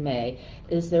 back in May.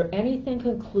 Is there anything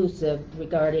conclusive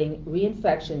regarding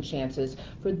reinfection chances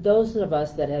for those of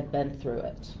us that have been through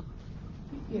it?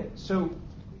 Yeah, so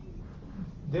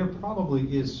there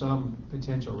probably is some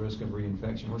potential risk of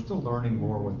reinfection. We're still learning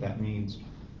more what that means,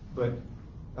 but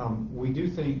we do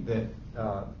think that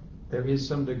there is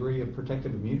some degree of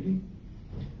protective immunity.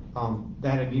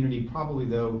 That immunity probably,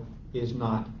 though, is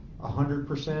not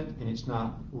 100%, and it's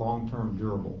not long-term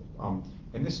durable.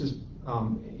 And this is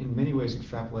in many ways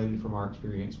extrapolated from our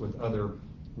experience with other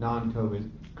non-COVID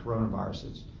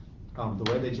coronaviruses.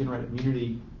 The way they generate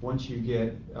immunity, once you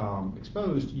get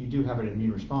exposed, you do have an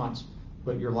immune response,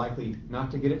 but you're likely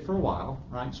not to get it for a while,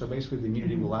 right? So basically the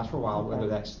immunity will last for a while, whether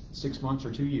that's 6 months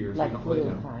or 2 years. Like we don't flu, really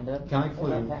know. kind of. Like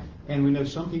flu. Okay. And we know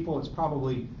some people, it's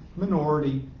probably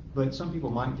minority, but some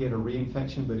people might get a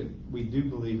reinfection, but we do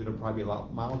believe it'll probably be a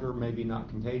lot milder, maybe not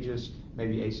contagious,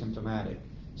 maybe asymptomatic.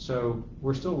 So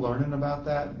we're still learning about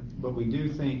that, but we do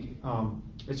think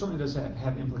it certainly does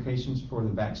have implications for the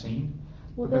vaccine.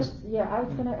 Well, I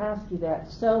was going to ask you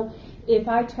that. So if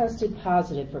I tested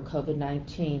positive for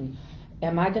COVID-19,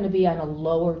 am I going to be on a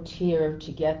lower tier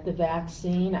to get the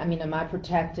vaccine? I mean, am I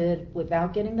protected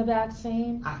without getting the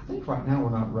vaccine? I think right now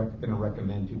we're not going to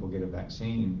recommend people get a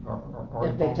vaccine or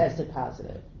if they tested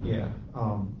positive. Yeah,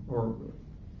 or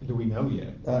do we know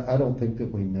yet? I don't think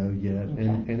that we know yet, Okay.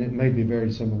 and it may be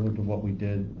very similar to what we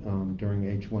did during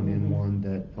H1N1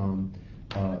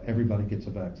 that everybody gets a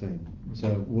vaccine.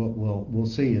 So we'll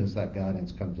see as that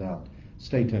guidance comes out.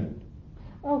 Stay tuned.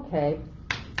 Okay,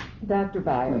 Dr.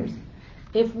 Byers.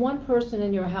 If one person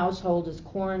in your household is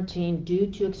quarantined due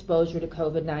to exposure to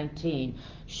COVID-19,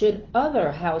 should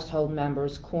other household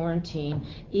members quarantine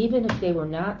even if they were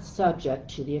not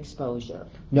subject to the exposure?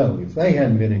 No, if they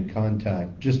hadn't been in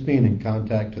contact, just being in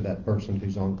contact to that person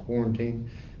who's on quarantine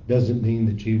doesn't mean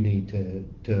that you need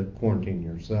to quarantine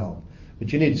yourself.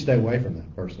 But you need to stay away from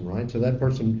that person, right? So that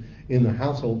person in the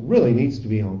household really needs to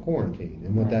be on quarantine.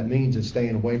 And what that means is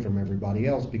staying away from everybody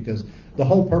else, because the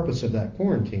whole purpose of that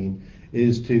quarantine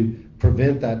is to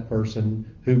prevent that person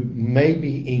who may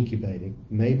be incubating,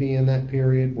 may be in that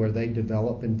period where they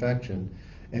develop infection,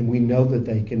 and we know that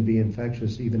they can be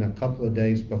infectious even a couple of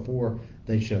days before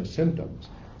they show symptoms.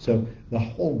 So the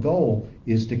whole goal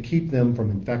is to keep them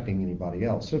from infecting anybody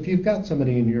else. So if you've got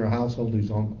somebody in your household who's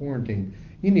on quarantine,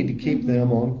 you need to keep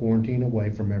them on quarantine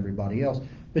away from everybody else.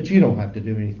 But you don't have to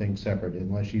do anything separate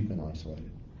unless you've been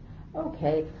isolated.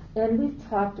 Okay, and we've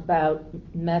talked about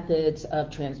methods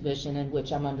of transmission, in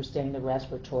which I'm understanding the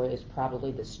respiratory is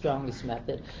probably the strongest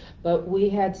method. But we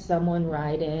had someone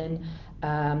write in,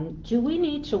 do we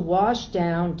need to wash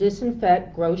down,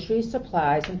 disinfect grocery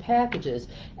supplies and packages?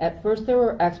 At first there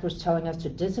were experts telling us to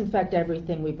disinfect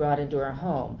everything we brought into our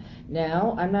home.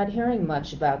 Now I'm not hearing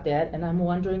much about that, and I'm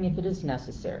wondering if it is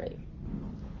necessary.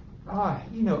 I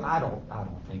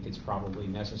don't think it's probably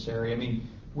necessary. I mean,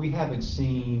 we haven't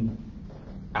seen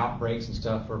outbreaks and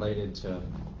stuff related to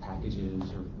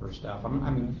packages or stuff. I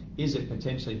mean, is it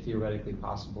potentially theoretically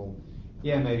possible?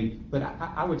 Yeah, maybe. But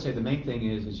I would say the main thing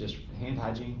is just hand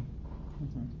hygiene.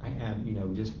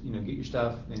 And just get your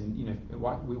stuff, and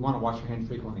we want to wash your hands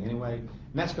frequently anyway. And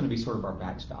that's going to be sort of our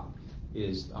backstop.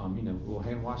 Is we'll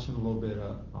hand wash them, a little bit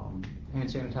of hand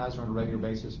sanitizer on a regular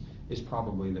basis is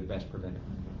probably the best preventative.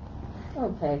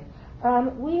 Okay.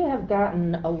 We have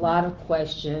gotten a lot of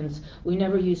questions. We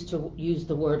never used to use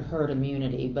the word herd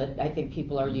immunity, but I think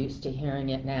people are used to hearing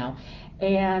it now.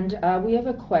 And we have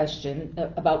a question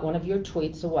about one of your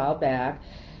tweets a while back.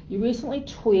 You recently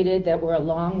tweeted that we're a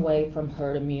long way from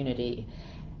herd immunity.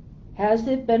 Has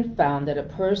it been found that a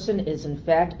person is in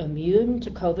fact immune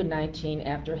to COVID-19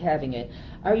 after having it?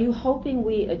 Are you hoping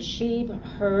we achieve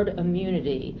herd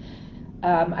immunity?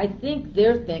 I think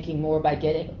they're thinking more by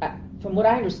getting, from what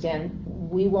I understand,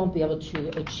 we won't be able to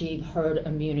achieve herd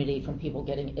immunity from people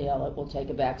getting ill. It will take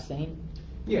a vaccine.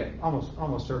 Yeah,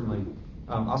 almost certainly.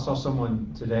 I saw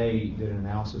someone today did an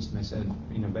analysis, and they said,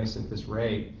 basically at this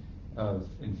rate of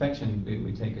infection, it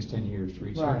would take us 10 years to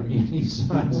reach herd immunity.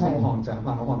 So that's a long time.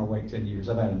 I don't want to wait 10 years.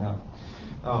 I've had enough.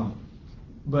 So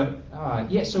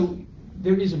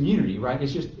there is immunity, right?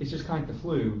 It's just kind of like the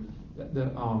flu.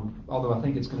 Although I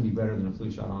think it's going to be better than a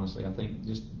flu shot, honestly. I think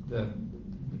just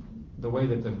the way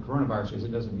that the coronavirus is,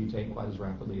 it doesn't mutate quite as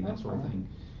rapidly and that sort of thing.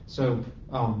 So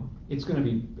it's going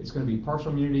to be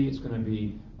partial immunity. It's going to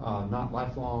be not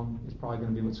lifelong. It's probably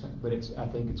going to be I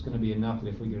think it's going to be enough that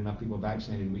if we get enough people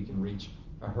vaccinated, we can reach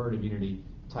a herd immunity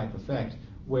type effect.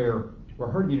 Where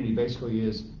herd immunity basically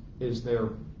is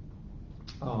there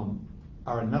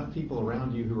are enough people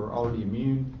around you who are already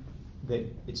immune that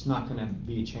it's not going to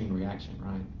be a chain reaction,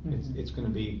 right? Mm-hmm. It's going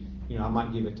to be, I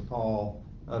might give it to Paul,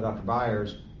 Dr.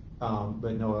 Byers,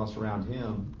 but no one else around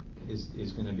him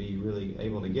is going to be really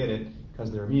able to get it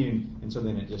because they're immune, and so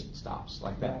then it just stops.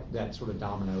 Like that sort of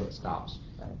domino, it stops.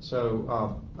 Right.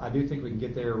 So I do think we can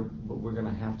get there, but we're going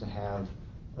to have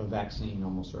a vaccine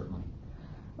almost certainly.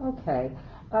 Okay.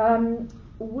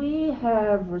 We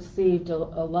have received a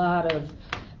lot of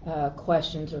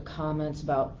questions or comments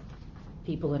about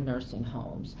people in nursing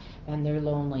homes and their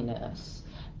loneliness,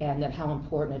 and that how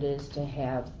important it is to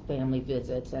have family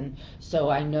visits. And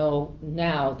so I know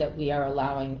now that we are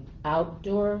allowing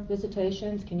outdoor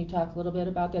visitations. Can you talk a little bit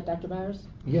about that, Dr. Byers?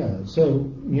 Yeah,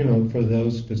 so, for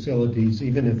those facilities,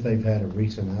 even if they've had a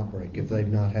recent outbreak, if they've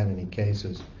not had any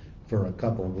cases for a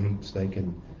couple of weeks, they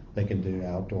can do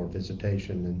outdoor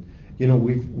visitation. And,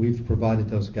 we've provided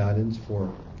those guidance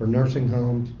for nursing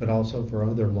homes, but also for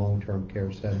other long-term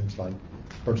care settings like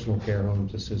personal care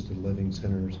homes, assisted living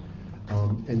centers.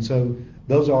 And so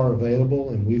those are available,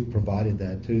 and we've provided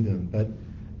that to them. But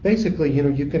basically,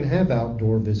 you can have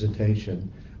outdoor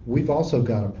visitation. We've also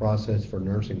got a process for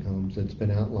nursing homes that's been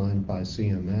outlined by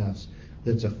CMS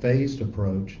that's a phased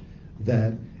approach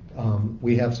that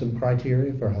we have some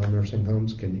criteria for how nursing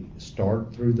homes can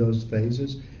start through those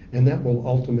phases, and that will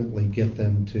ultimately get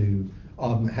them to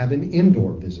have an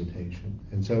indoor visitation.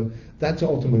 And so that's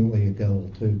ultimately a goal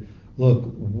to,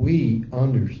 look, we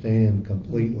understand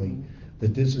completely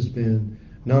that this has been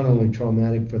not only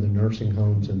traumatic for the nursing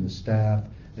homes and the staff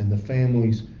and the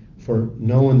families for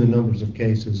knowing the numbers of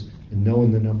cases and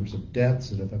knowing the numbers of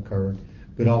deaths that have occurred,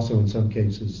 but also in some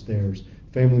cases there's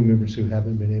family members who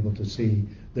haven't been able to see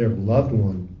their loved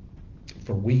one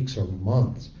for weeks or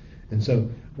months. And so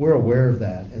we're aware of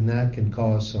that, and that can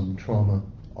cause some trauma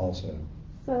also.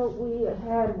 So we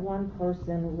had one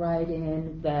person write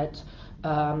in that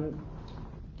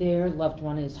their loved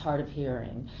one is hard of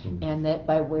hearing, and that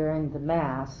by wearing the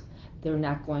mask, they're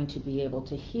not going to be able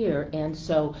to hear. And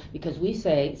so, because we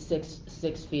say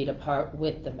 6 feet apart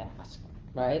with the mask,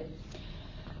 right?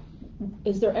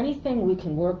 Is there anything we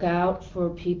can work out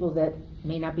for people that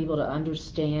may not be able to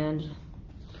understand?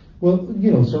 Well,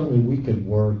 certainly we could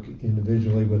work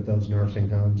individually with those nursing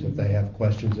homes if they have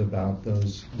questions about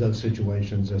those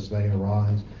situations as they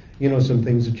arise. Some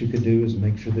things that you could do is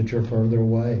make sure that you're further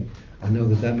away. I know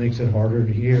that makes it harder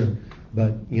to hear,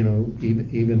 but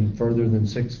even further than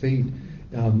 6 feet,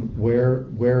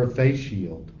 wear a face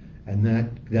shield, and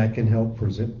that can help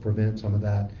prevent some of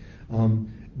that.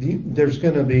 There's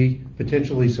going to be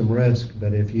potentially some risk,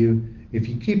 but if you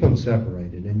keep them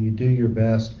separated and you do your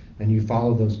best and you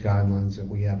follow those guidelines that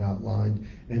we have outlined,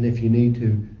 and if you need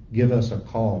to, give us a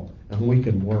call and we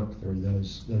can work through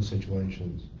those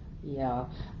situations. Yeah,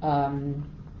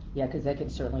 because that can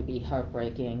certainly be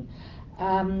heartbreaking.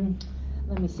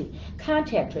 Let me see.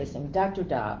 Contact tracing, Dr.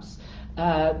 Dobbs.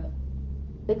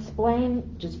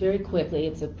 Explain just very quickly,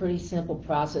 it's a pretty simple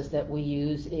process that we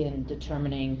use in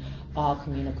determining all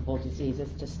communicable diseases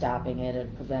to stopping it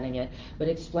and preventing it, but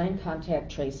explain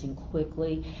contact tracing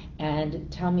quickly and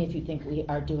tell me if you think we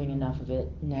are doing enough of it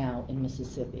now in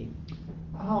Mississippi.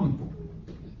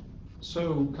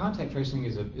 So contact tracing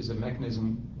is a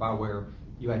mechanism by where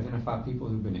you identify people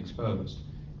who've been exposed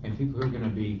and people who are going to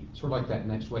be sort of like that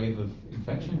next wave of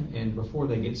infection, and before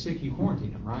they get sick, you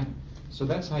quarantine them, right? So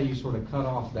that's how you sort of cut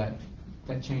off that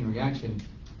chain reaction.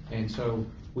 And so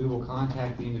we will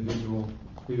contact the individual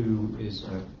who is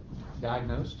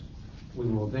diagnosed. We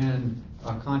will then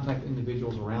contact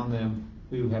individuals around them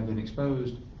who have been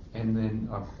exposed, and then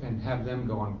and have them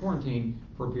go on quarantine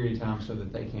for a period of time so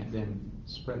that they can't then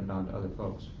spread it on to other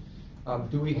folks.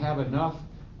 Do we have enough?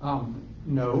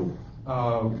 No.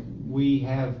 We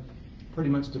have pretty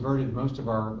much diverted most of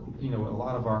our, a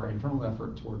lot of our internal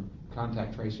effort toward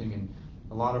contact tracing, and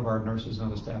a lot of our nurses and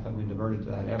other staff have been diverted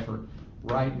to that effort.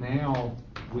 Right now,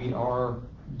 we are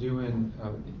doing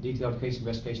detailed case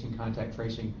investigation and contact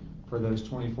tracing for those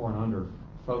 24 and under,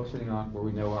 focusing on where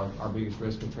we know our biggest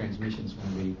risk of transmission is going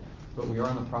to be. But we are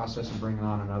in the process of bringing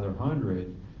on another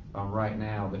 100 right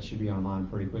now that should be online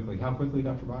pretty quickly. How quickly,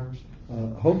 Dr. Byers?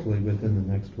 Hopefully within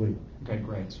the next week. Okay,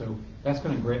 great. So that's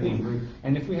going to greatly improve.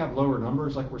 And if we have lower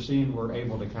numbers like we're seeing, we're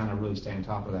able to kind of really stay on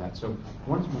top of that. So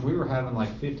when we were having like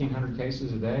 1,500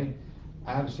 cases a day,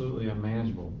 absolutely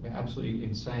unmanageable, absolutely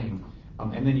insane.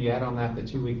 And then you add on that the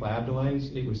 2-week lab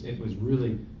delays, it was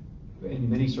really, in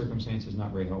many circumstances,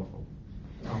 not very helpful.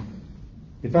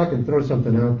 If I can throw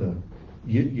something out though,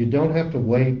 you don't have to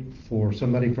wait for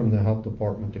somebody from the health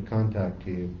department to contact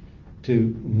you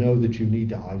to know that you need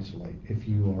to isolate if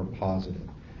you are positive.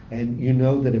 And you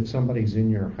know that if somebody's in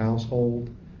your household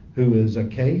who is a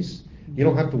case, you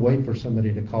don't have to wait for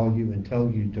somebody to call you and tell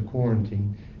you to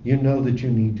quarantine. You know that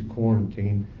you need to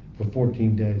quarantine for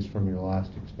 14 days from your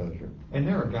last exposure. And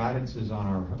there are guidances on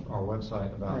our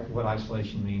website about what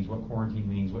isolation means, what quarantine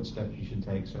means, what steps you should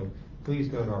take. So please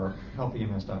go to our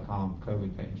healthyems.com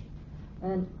COVID page.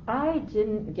 And I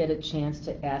didn't get a chance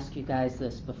to ask you guys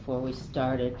this before we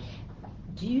started.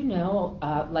 Do you know,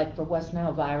 like for West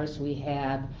Nile virus, we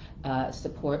have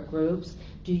support groups.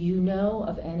 Do you know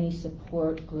of any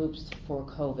support groups for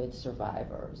COVID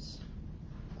survivors?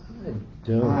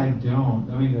 I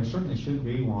don't. I mean, there certainly should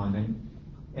be one.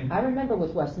 And I remember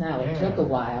with West Nile, it took a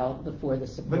while before the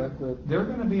support group. There are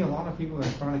going to be a lot of people that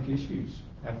have chronic issues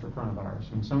after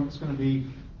coronavirus. And some of it's going to be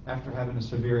after having a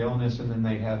severe illness, and then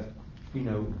they have,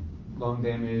 lung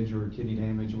damage or kidney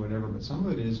damage or whatever. But some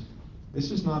of it is, this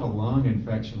is not a lung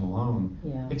infection alone.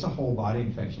 Yeah. It's a whole body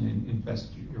infection. It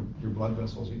infests your blood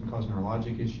vessels. It can cause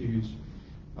neurologic issues,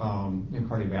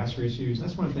 cardiovascular issues.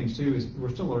 That's one of the things too, is we're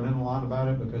still learning a lot about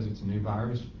it because it's a new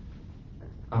virus.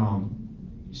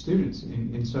 Students,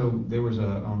 and so there was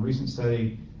a recent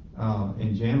study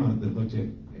in JAMA that looked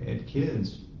at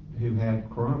kids who had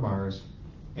coronavirus,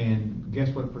 and guess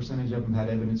what percentage of them had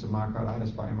evidence of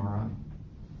myocarditis by MRI?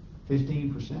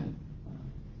 15%.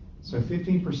 So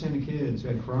 15% of kids who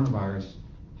had coronavirus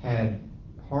had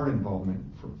heart involvement.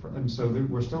 And so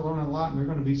we're still learning a lot, and there are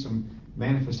going to be some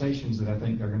manifestations that I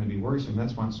think are going to be worrisome.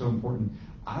 That's why it's so important.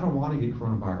 I don't want to get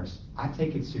coronavirus. I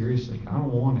take it seriously. I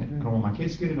don't want it. I don't want my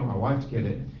kids to get it. I don't want my wife to get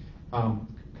it.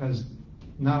 Because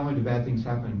not only do bad things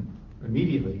happen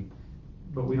immediately,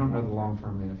 but we don't know the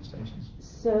long-term manifestations.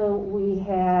 So we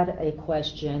had a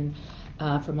question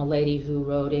from a lady who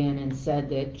wrote in and said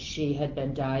that she had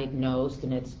been diagnosed,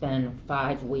 and it's been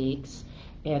 5 weeks,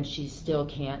 and she still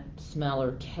can't smell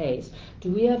or taste.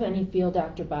 Do we have any feel,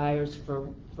 Dr. Byers, for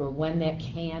when that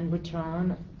can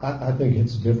return? I think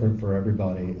it's different for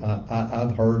everybody.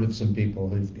 I've heard of some people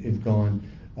who've gone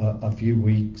a few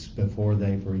weeks before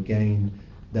they've regained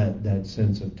that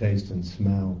sense of taste and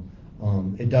smell.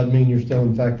 It doesn't mean you're still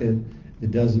infected.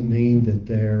 It doesn't mean that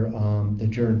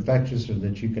that you're infectious or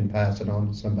that you can pass it on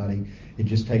to somebody. It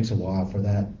just takes a while for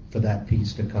that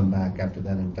piece to come back after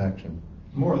that infection.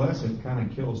 More or less, it kind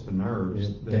of kills the nerves.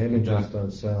 It damages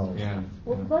those cells. Yeah.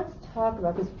 Well, let's talk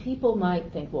about, because people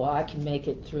might think, well, I can make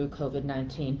it through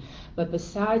COVID-19, but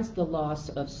besides the loss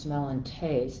of smell and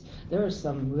taste, there are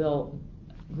some real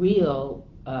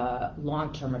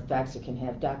long-term effects it can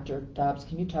have. Dr. Dobbs,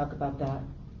 can you talk about that?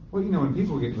 Well, when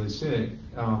people get really sick,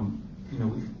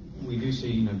 we do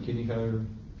see, kidney failure,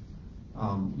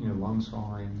 lung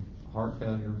scarring, heart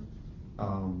failure.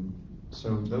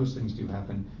 So those things do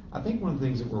happen. I think one of the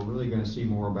things that we're really going to see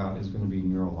more about is going to be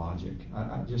neurologic.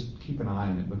 I just keep an eye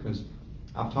on it, because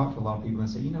I've talked to a lot of people and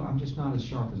say, I'm just not as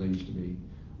sharp as I used to be,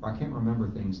 or I can't remember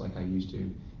things like I used to.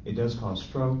 It does cause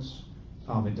strokes.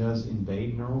 It does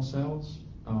invade neural cells.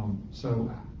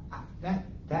 So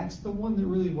that's the one that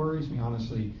really worries me,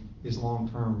 honestly, is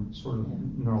long-term sort of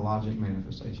neurologic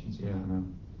manifestations. Yeah, I know.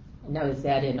 Now, is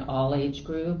that in all age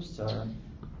groups, or?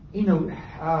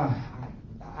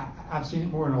 I've seen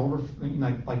it more in older,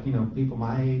 like people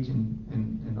my age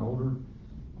and older.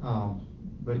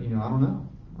 But I don't know.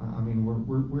 I mean,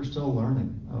 we're still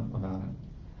learning about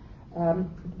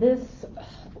it.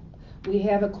 We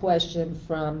have a question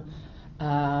from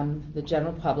the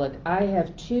general public. I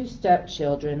have 2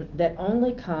 stepchildren that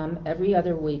only come every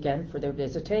other weekend for their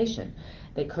visitation.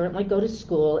 They currently go to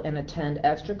school and attend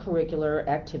extracurricular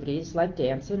activities like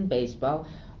dance and baseball,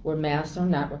 where masks are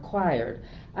not required.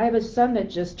 I have a son that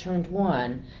just turned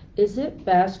 1. Is it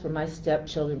best for my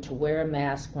stepchildren to wear a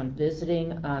mask when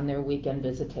visiting on their weekend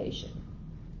visitation?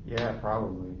 Yeah,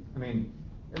 probably. I mean,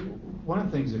 one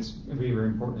of the things that's going to be very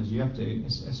important is you have to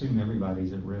assume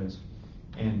everybody's at risk.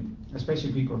 And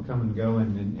especially people are coming and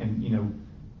going, and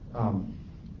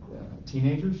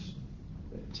teenagers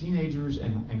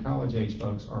and college age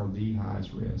folks are the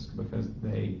highest risk, because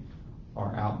they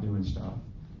are out doing stuff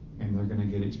and they're going to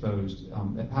get exposed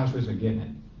at highest risk of getting it.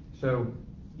 So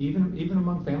even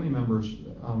among family members,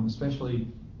 especially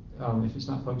if it's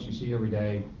not folks you see every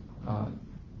day,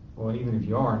 well, even if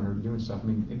you are and they're doing stuff, I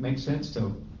mean, it makes sense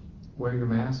to wear your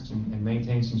masks and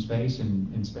maintain some space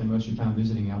and spend most of your time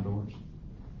visiting outdoors.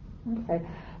 Okay.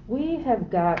 We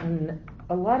have gotten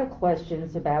a lot of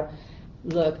questions about,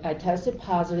 look, I tested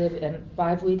positive and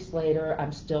 5 weeks later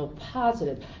I'm still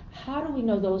positive. How do we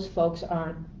know those folks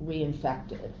aren't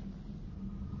reinfected?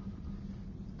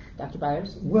 Dr.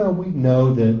 Byers? Well, we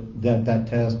know that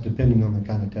test, depending on the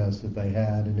kind of test that they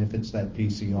had, and if it's that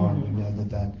PCR, we know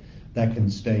that can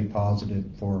stay positive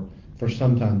for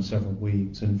sometimes several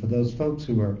weeks. And for those folks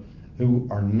who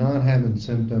are not having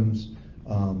symptoms,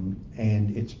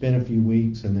 and it's been a few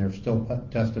weeks and they're still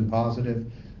testing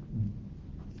positive,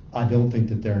 I don't think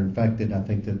that they're infected. I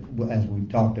think that, as we've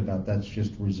talked about, that's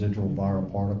just residual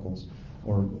viral particles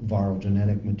or viral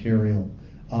genetic material.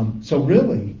 So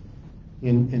really,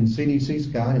 in CDC's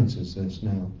guidance is this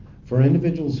now, for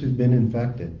individuals who've been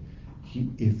infected,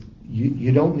 if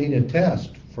you don't need a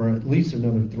test for at least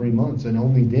another 3 months, and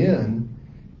only then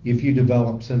if you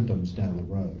develop symptoms down the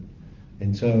road.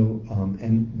 And so,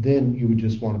 and then you would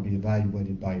just want to be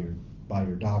evaluated by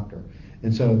your doctor.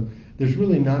 And so there's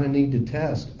really not a need to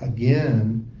test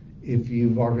again if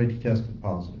you've already tested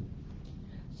positive.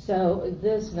 So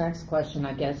this next question,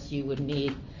 I guess you would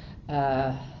need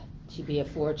to be a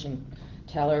fortune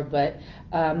teller, but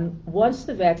once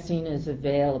the vaccine is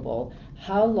available,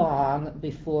 how long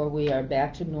before we are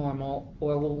back to normal,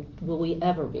 or will we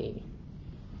ever be?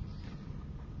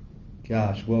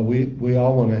 Gosh, well, we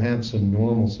all want to have some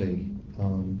normalcy,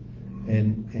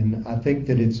 and I think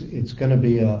that it's going to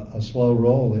be a slow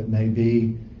roll. It may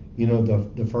be,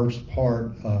 the first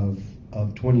part of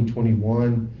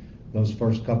 2021, those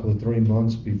first couple of 3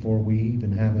 months before we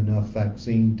even have enough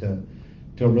vaccine to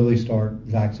really start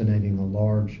vaccinating a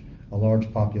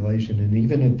large population. And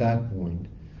even at that point,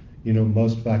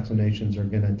 most vaccinations are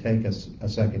going to take a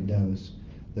second dose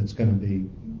that's going to be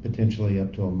potentially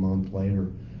up to a month later.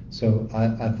 So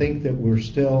I think that we're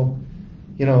still,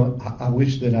 I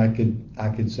wish that I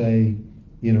could say,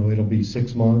 it'll be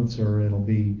 6 months, or it'll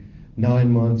be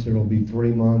 9 months, or it'll be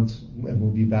 3 months, and we'll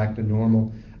be back to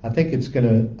normal. I think it's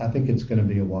gonna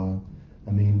be a while.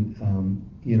 I mean,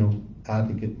 I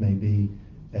think it may be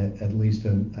at least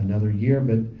another year,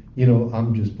 but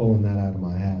I'm just pulling that out of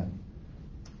my hat.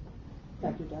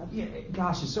 Dr. Dobbs? Yeah,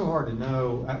 gosh, it's so hard to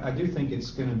know. I do think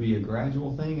it's going to be a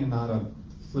gradual thing and not a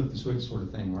flip the switch sort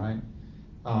of thing, right?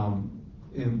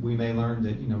 And we may learn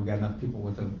that, we've got enough people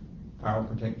with a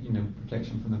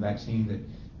protection from the vaccine that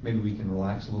maybe we can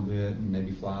relax a little bit and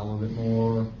maybe fly a little bit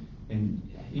more.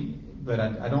 But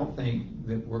I don't think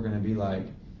that we're going to be like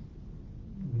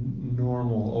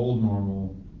old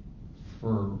normal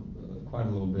for quite a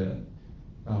little bit.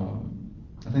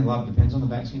 I think a lot depends on the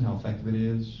vaccine, how effective it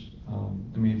is.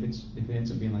 If it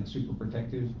ends up being like super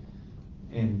protective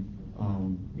and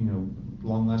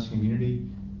long-lasting immunity,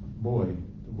 boy,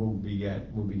 we'll be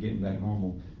getting back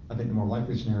normal. I think the more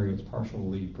likely scenario is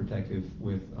partially protective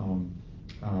with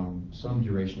some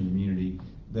duration of immunity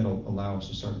that'll allow us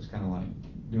to start kind of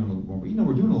like doing a little more. But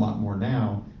we're doing a lot more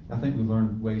now. I think we've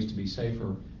learned ways to be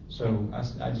safer. So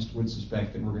I just would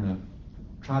suspect that we're going to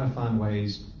try to find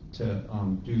ways to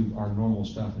do our normal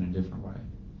stuff in a different way.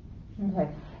 Okay.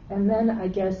 And then I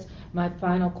guess my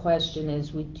final question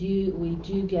is, we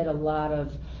do get a lot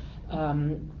of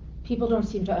people don't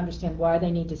seem to understand why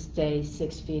they need to stay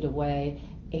 6 feet away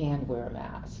and wear a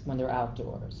mask when they're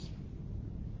outdoors.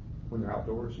 When they're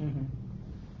outdoors? Mm-hmm.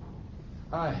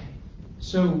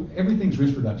 So everything's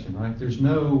risk reduction, right? There's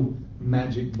no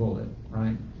magic bullet,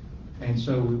 right? And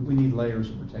so we need layers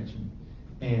of protection.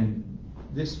 And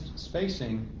this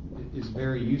spacing is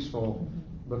very useful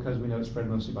because we know it's spread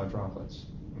mostly by droplets,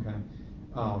 okay?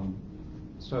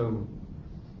 So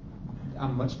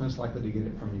I'm much likely to get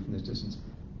it from you from this distance.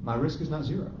 My risk is not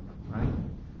zero, right?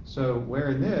 So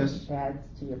wearing this adds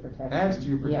to your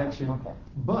protection. Yeah, okay.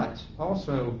 But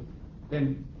also,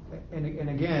 and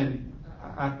again,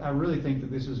 I really think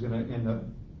that this is going to end up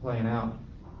playing out,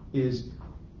 is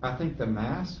I think the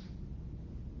mask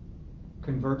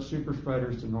converts super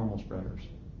spreaders to normal spreaders.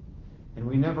 And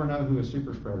we never know who a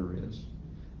super spreader is.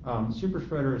 Super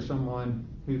spreader is someone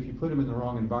who, if you put them in the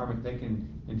wrong environment, they can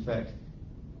infect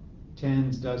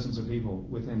tens, dozens of people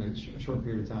within a short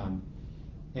period of time.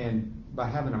 And by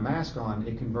having a mask on,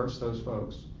 it converts those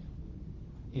folks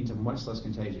into much less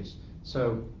contagious.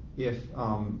 So if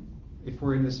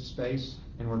we're in this space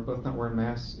and we're both not wearing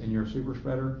masks and you're a super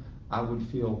spreader, I would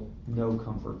feel no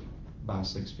comfort by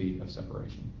 6 feet of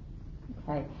separation.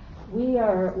 Okay.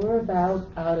 We're about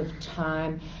out of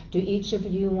time. Do each of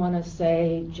you want to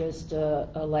say just a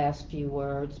last few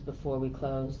words before we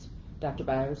close? Dr.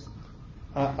 Byers?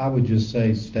 I would just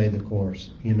say stay the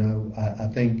course. I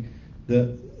think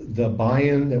the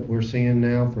buy-in that we're seeing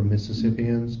now from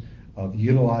Mississippians of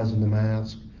utilizing the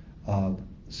mask, of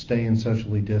staying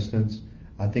socially distanced,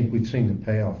 I think we've seen the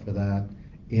payoff for that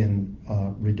in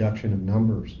reduction of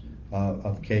numbers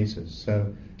of cases.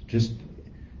 So just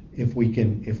if we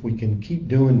can keep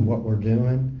doing what we're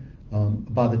doing,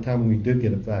 by the time we do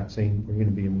get a vaccine, we're going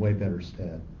to be in way better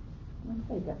stead.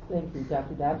 Okay, thank you,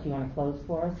 Dr. Dobbs. You want to close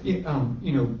for us?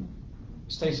 Yeah,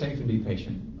 stay safe and be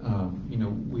patient.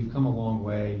 We've come a long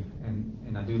way,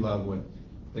 and I do love what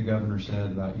the governor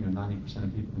said about 90%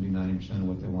 of people can do 90% of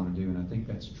what they want to do, and I think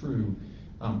that's true.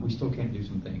 We still can't do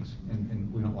some things,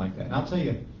 and we don't like that. And I'll tell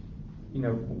you,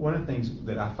 one of the things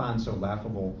that I find so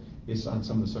laughable is on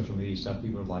some of the social media stuff.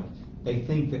 People are like, they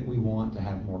think that we want to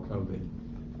have more COVID.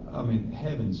 I mean,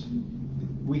 heavens,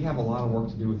 we have a lot of work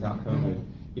to do without COVID.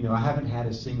 I haven't had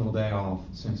a single day off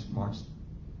since March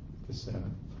the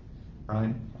 7th,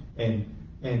 right? And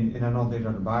I don't think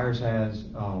Dr. Byers has.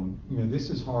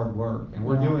 This is hard work, and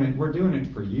we're doing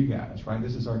it for you guys, right?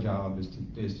 This is our job,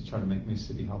 is to try to make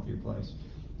Mississippi a healthier place.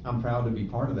 I'm proud to be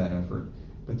part of that effort,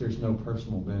 but there's no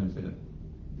personal benefit,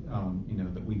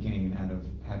 that we gain out of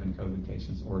having COVID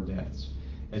cases or deaths.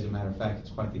 As a matter of fact, it's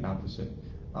quite the opposite.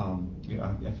 I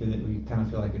feel that we kind of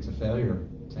feel like it's a failure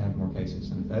to have more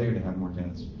cases and a failure to have more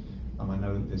deaths. I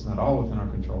know that it's not all within our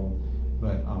control,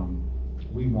 but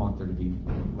we want there to be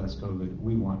less COVID.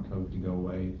 We want COVID to go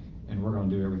away, and we're going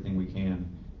to do everything we can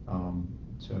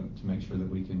to make sure that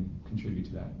we can contribute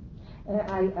to that.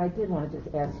 And I did want to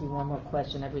just ask you one more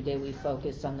question. Every day we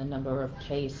focus on the number of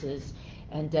cases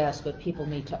and deaths, but people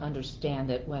need to understand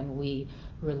that when we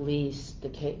release the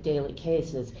daily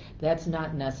cases, that's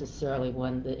not necessarily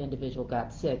when the individual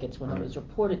got sick. It's when it was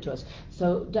reported to us.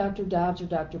 So Dr. Dobbs or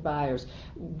Dr. Byers,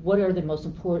 what are the most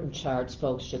important charts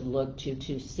folks should look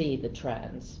to see the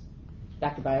trends?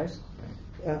 Dr. Byers?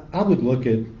 I would look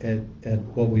at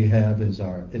what we have as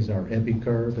our epi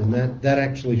curve, and that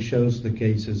actually shows the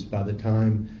cases by the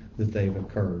time that they've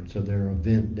occurred, so their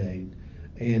event date.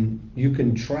 And you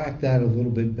can track that a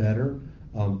little bit better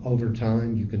over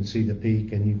time. You can see the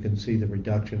peak and you can see the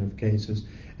reduction of cases,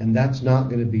 and that's not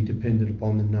going to be dependent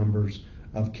upon the numbers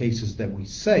of cases that we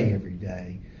say every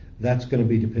day. That's going to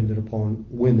be dependent upon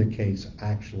when the case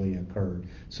actually occurred.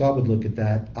 So I would look at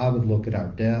that. I would look at our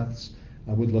deaths.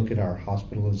 I would look at our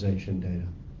hospitalization data.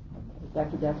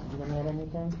 Dr. Duff, do you want to add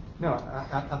anything? No,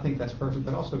 I think that's perfect,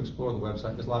 but also explore the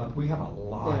website. We have a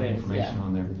lot of There is, information yeah.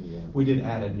 on there. Yeah. We did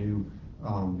add a new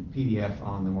PDF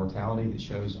on the mortality that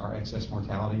shows our excess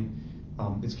mortality.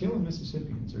 It's killing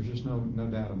Mississippians. There's just no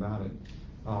doubt about it.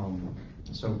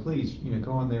 So please,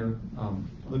 go on there,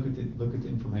 look at the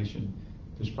information.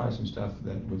 There's probably some stuff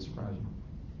that would surprise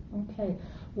you. Okay.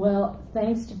 Well,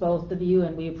 thanks to both of you,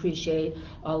 and we appreciate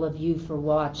all of you for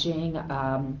watching.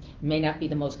 May not be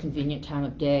the most convenient time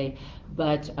of day,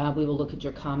 but we will look at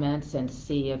your comments and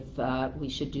see if we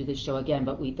should do this show again.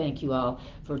 But we thank you all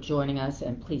for joining us,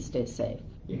 and please stay safe.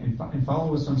 Yeah, and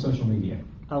follow us on social media.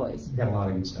 Always. We've got a lot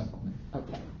of good stuff on there.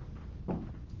 Okay.